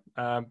transformer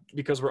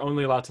because we're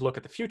only allowed to look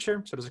at the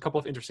future. So there's a couple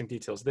of interesting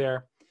details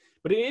there.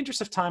 But in the interest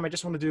of time, I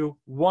just want to do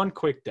one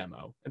quick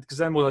demo, because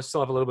then we'll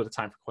still have a little bit of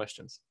time for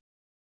questions.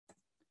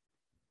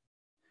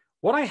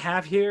 What I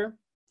have here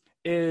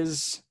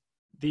is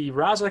the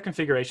Rasa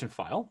configuration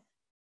file.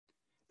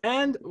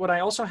 And what I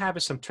also have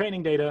is some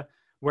training data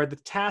where the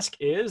task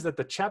is that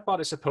the chatbot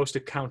is supposed to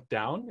count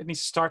down. It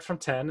needs to start from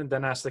 10 and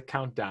then has to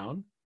count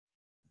down.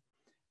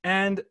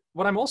 And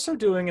what I'm also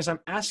doing is I'm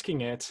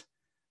asking it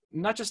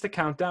not just to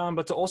count down,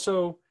 but to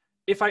also,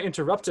 if I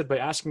interrupt it by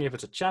asking if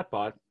it's a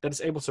chatbot, that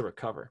it's able to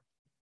recover.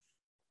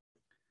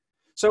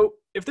 So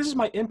if this is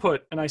my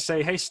input and I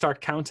say, hey,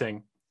 start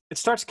counting, it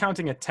starts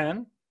counting at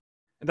 10.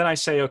 And then I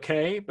say,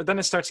 okay, but then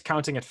it starts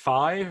counting at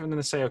 5, and then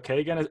I say, okay,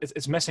 again,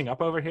 it's messing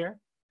up over here.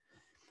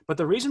 But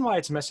the reason why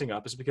it's messing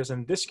up is because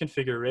in this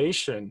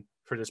configuration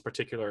for this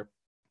particular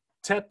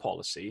TED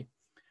policy,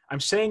 I'm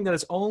saying that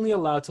it's only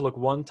allowed to look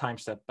one time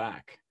step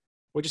back,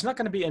 which is not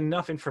going to be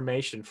enough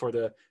information for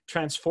the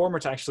transformer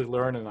to actually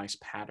learn a nice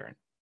pattern.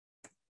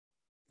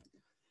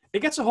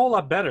 It gets a whole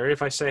lot better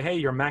if I say, hey,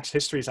 your max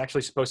history is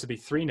actually supposed to be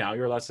 3 now.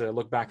 You're allowed to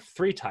look back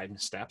 3 time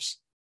steps.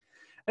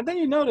 And then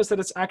you notice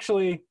that it's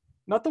actually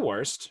not the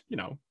worst. You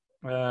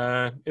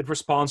know, it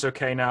responds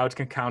okay now. It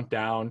can count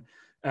down.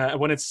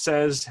 When it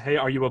says, hey,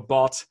 are you a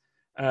bot?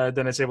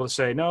 Then it's able to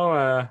say, no,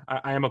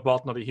 I am a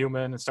bot, not a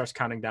human, and starts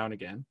counting down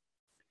again.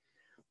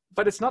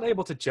 But it's not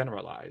able to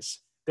generalize.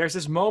 There's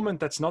this moment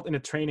that's not in the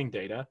training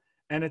data,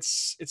 and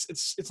it's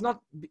not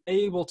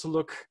able to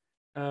look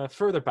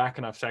further back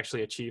enough to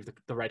actually achieve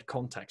the right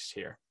context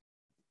here.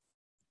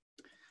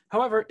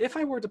 However, if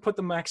I were to put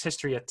the max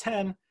history at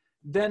 10,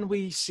 then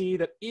we see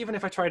that even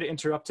if I try to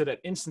interrupt it at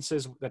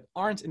instances that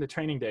aren't in the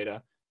training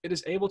data, it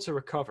is able to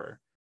recover.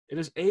 It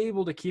is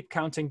able to keep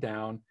counting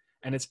down,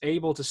 and it's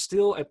able to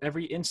still at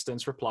every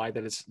instance reply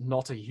that it's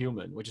not a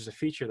human, which is a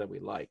feature that we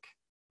like.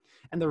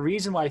 And the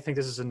reason why I think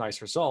this is a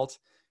nice result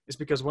is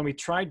because when we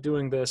tried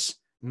doing this,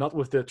 not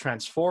with the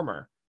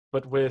transformer,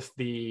 but with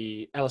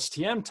the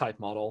LSTM type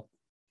model,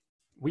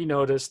 we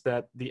noticed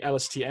that the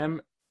LSTM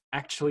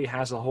actually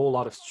has a whole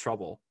lot of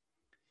trouble.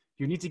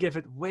 You need to give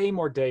it way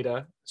more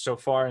data so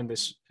far in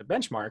this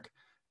benchmark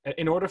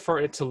in order for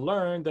it to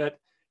learn that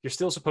you're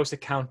still supposed to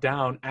count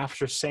down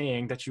after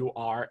saying that you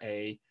are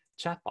a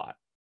chatbot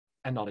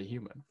and not a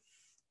human.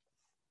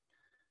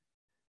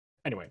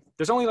 Anyway,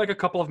 there's only like a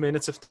couple of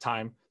minutes of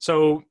time.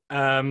 So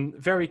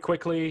very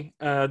quickly,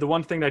 the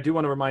one thing that I do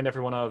want to remind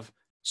everyone of,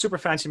 super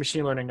fancy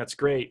machine learning, that's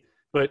great.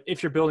 But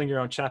if you're building your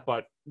own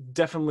chatbot,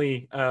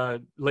 definitely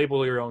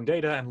label your own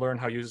data and learn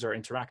how users are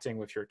interacting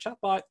with your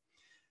chatbot.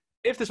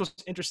 If this was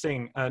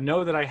interesting,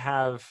 know that I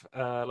have,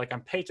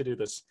 I'm paid to do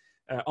this,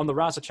 on the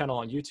Rasa channel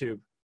on YouTube.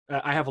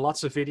 I have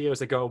lots of videos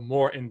that go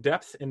more in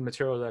depth in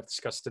material that I've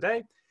discussed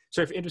today.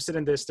 So if you're interested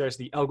in this, there's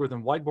the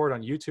algorithm whiteboard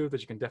on YouTube that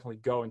you can definitely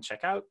go and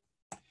check out.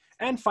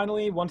 And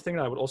finally, one thing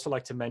that I would also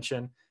like to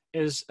mention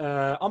is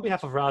on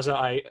behalf of Rasa,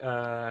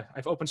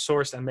 I've open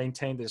sourced and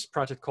maintained this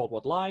project called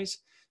What Lies,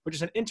 which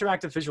is an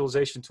interactive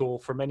visualization tool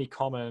for many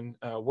common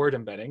word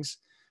embeddings.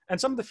 And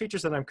some of the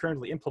features that I'm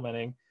currently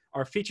implementing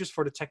are features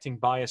for detecting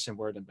bias in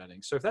word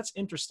embeddings. So if that's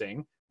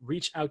interesting,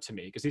 reach out to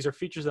me, because these are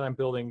features that I'm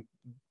building.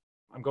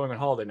 I'm going on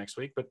holiday next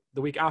week, but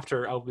the week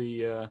after I'll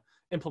be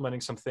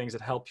implementing some things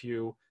that help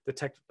you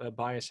detect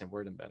bias in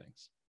word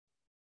embeddings.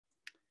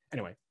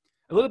 Anyway,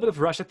 a little bit of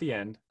rush at the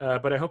end,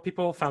 but I hope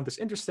people found this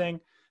interesting.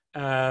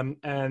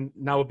 And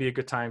now would be a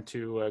good time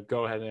to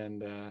go ahead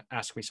and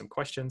ask me some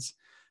questions.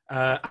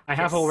 I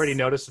have already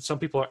noticed that some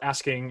people are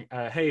asking,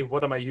 hey,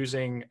 what am I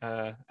using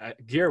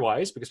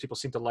gear-wise? Because people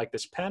seem to like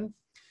this pen.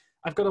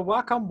 I've got a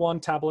Wacom One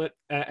tablet,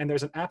 and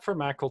there's an app for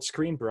Mac called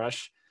Screen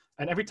Brush.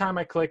 And every time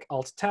I click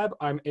Alt-Tab,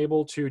 I'm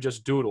able to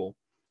just doodle.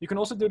 You can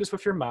also do this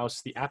with your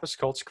mouse. The app is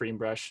called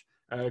ScreenBrush.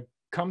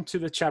 Come to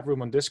the chat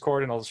room on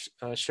Discord and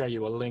I'll share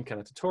you a link and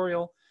a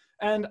tutorial.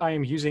 And I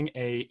am using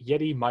a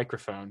Yeti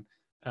microphone.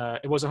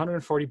 It was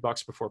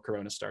 $140 before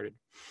Corona started.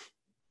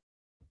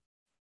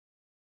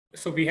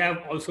 So we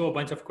have also a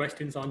bunch of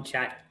questions on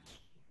chat.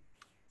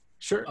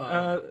 Sure.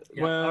 Yeah,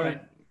 well, all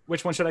right.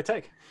 Which one should I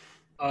take?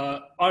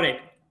 All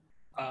right.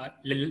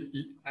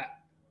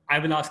 I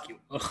will ask you.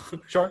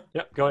 Sure.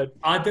 Yeah, go ahead.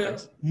 Are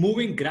the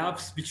moving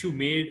graphs which you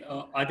made,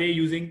 are they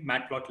using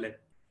Matplotlib?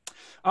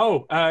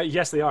 Oh,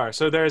 yes, they are.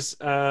 So there's,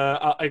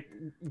 I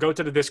go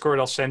to the Discord,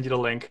 I'll send you the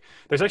link.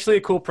 There's actually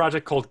a cool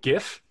project called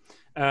GIF,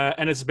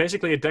 and it's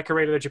basically a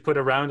decorator that you put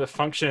around a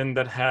function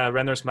that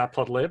renders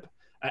Matplotlib.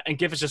 And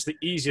GIF is just the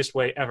easiest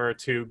way ever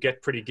to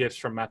get pretty GIFs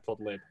from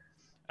Matplotlib.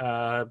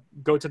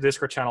 Go to the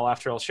Discord channel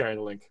after, I'll share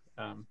the link.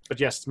 But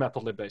yes, it's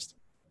Matplotlib based.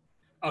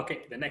 Okay,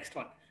 the next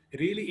one.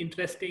 Really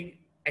interesting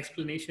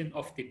explanation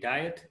of the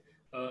diet.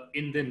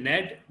 In the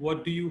NED,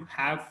 what do you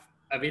have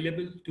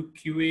available to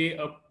QA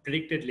a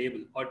predicted label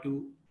or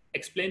to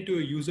explain to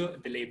a user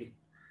the label?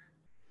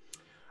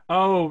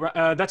 Oh,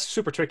 that's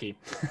super tricky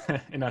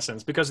in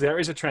essence, because there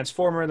is a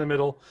transformer in the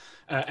middle,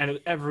 and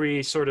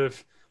every sort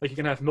of, like you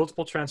can have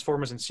multiple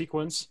transformers in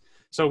sequence.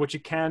 So what you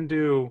can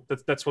do,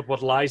 that's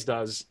what Lies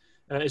does,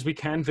 is we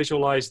can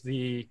visualize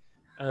the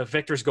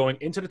vectors going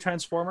into the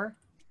transformer.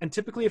 And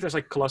typically if there's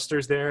like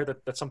clusters there,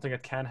 that's something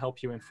that can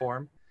help you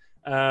inform.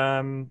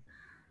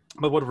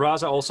 But what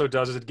Rasa also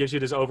does is it gives you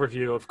this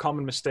overview of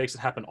common mistakes that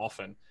happen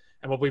often.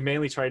 And what we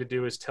mainly try to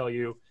do is tell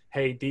you,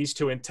 hey, these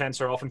two intents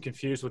are often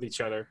confused with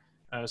each other.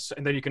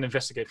 And then you can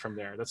investigate from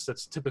there.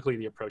 That's typically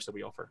the approach that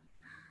we offer.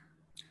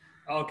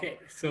 Okay,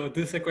 so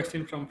this is a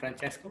question from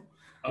Francesco.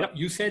 Yep.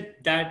 You said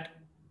that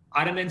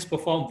RNNs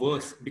perform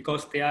worse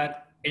because they are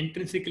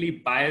intrinsically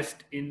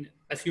biased in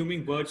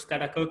assuming words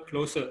that occur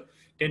closer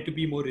tend to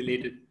be more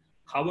related.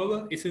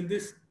 However, isn't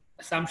this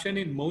assumption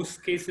in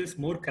most cases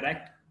more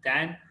correct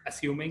than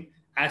assuming,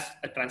 as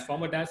a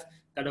transformer does,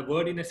 that a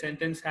word in a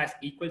sentence has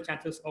equal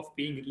chances of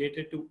being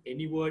related to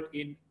any word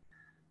in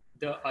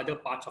the other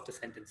parts of the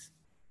sentence?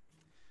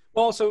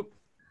 Well, so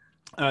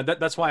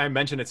that's why I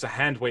mentioned it's a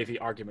hand-wavy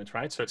argument,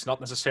 right? So it's not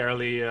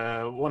necessarily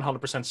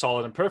 100%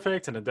 solid and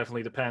perfect, and it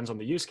definitely depends on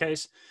the use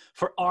case.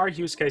 For our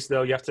use case,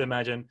 though, you have to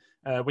imagine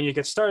when you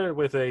get started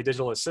with a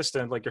digital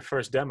assistant, like your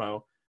first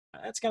demo,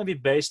 it's going to be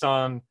based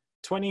on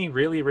 20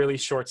 really, really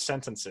short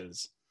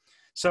sentences.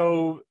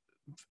 So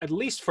at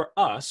least for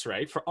us,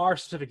 right, for our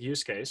specific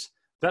use case,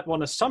 that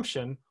one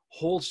assumption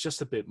holds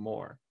just a bit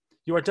more.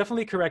 You are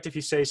definitely correct if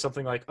you say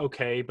something like,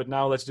 okay, but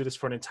now let's do this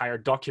for an entire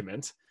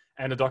document,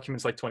 and the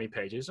document's like 20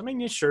 pages. I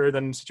mean, yeah, sure,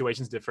 then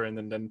situations differ,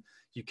 and then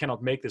you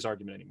cannot make this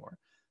argument anymore.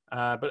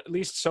 But at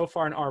least so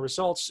far in our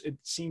results, it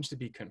seems to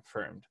be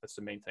confirmed. That's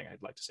the main thing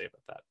I'd like to say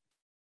about that.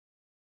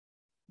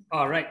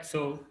 All right,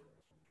 so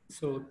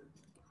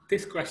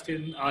this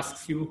question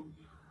asks you,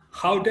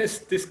 how does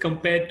this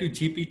compare to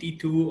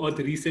GPT-2 or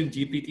the recent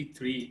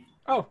GPT-3?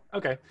 Oh,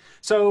 okay.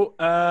 So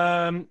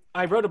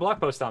I wrote a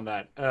blog post on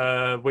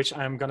that, which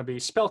I'm going to be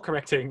spell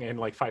correcting in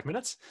like 5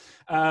 minutes.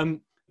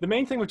 The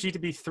main thing with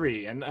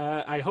GPT-3, and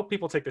I hope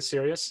people take this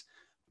serious,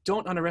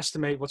 don't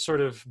underestimate what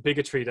sort of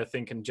bigotry that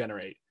thing can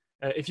generate.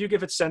 If you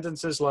give it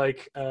sentences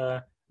like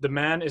the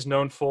man is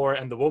known for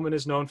and the woman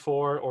is known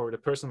for, or the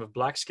person with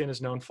black skin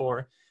is known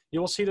for, you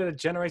will see that it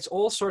generates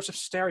all sorts of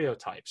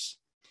stereotypes.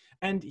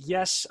 And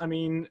yes, I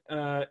mean,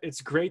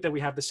 it's great that we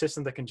have the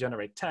system that can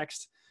generate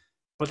text,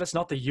 but that's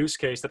not the use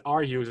case that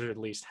our users at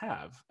least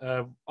have.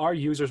 Our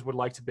users would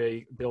like to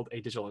build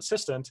a digital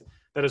assistant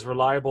that is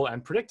reliable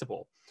and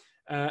predictable,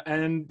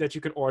 and that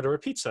you can order a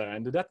pizza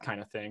and do that kind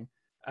of thing.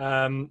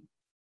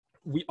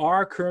 We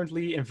are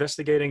currently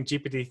investigating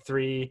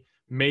GPT-3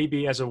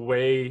 maybe as a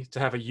way to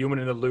have a human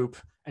in the loop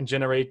and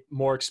generate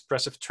more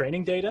expressive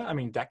training data. I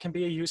mean, that can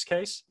be a use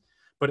case.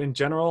 But in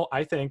general,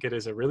 I think it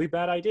is a really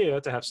bad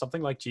idea to have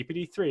something like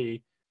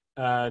GPT-3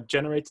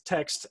 generate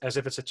text as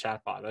if it's a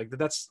chatbot. Like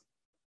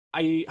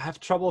I have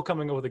trouble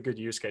coming up with a good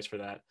use case for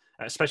that,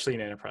 especially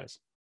in enterprise.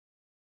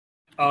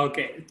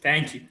 Okay,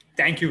 thank you.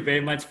 Thank you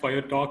very much for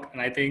your talk.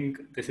 And I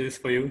think this is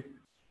for you.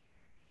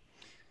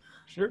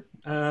 Sure.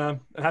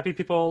 Happy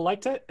people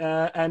liked it.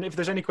 And if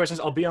there's any questions,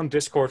 I'll be on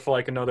Discord for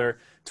like another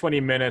 20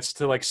 minutes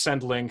to like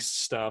send links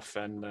stuff.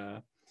 And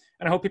I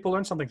hope people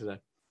learned something today.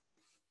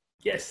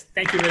 Yes,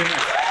 thank you very much.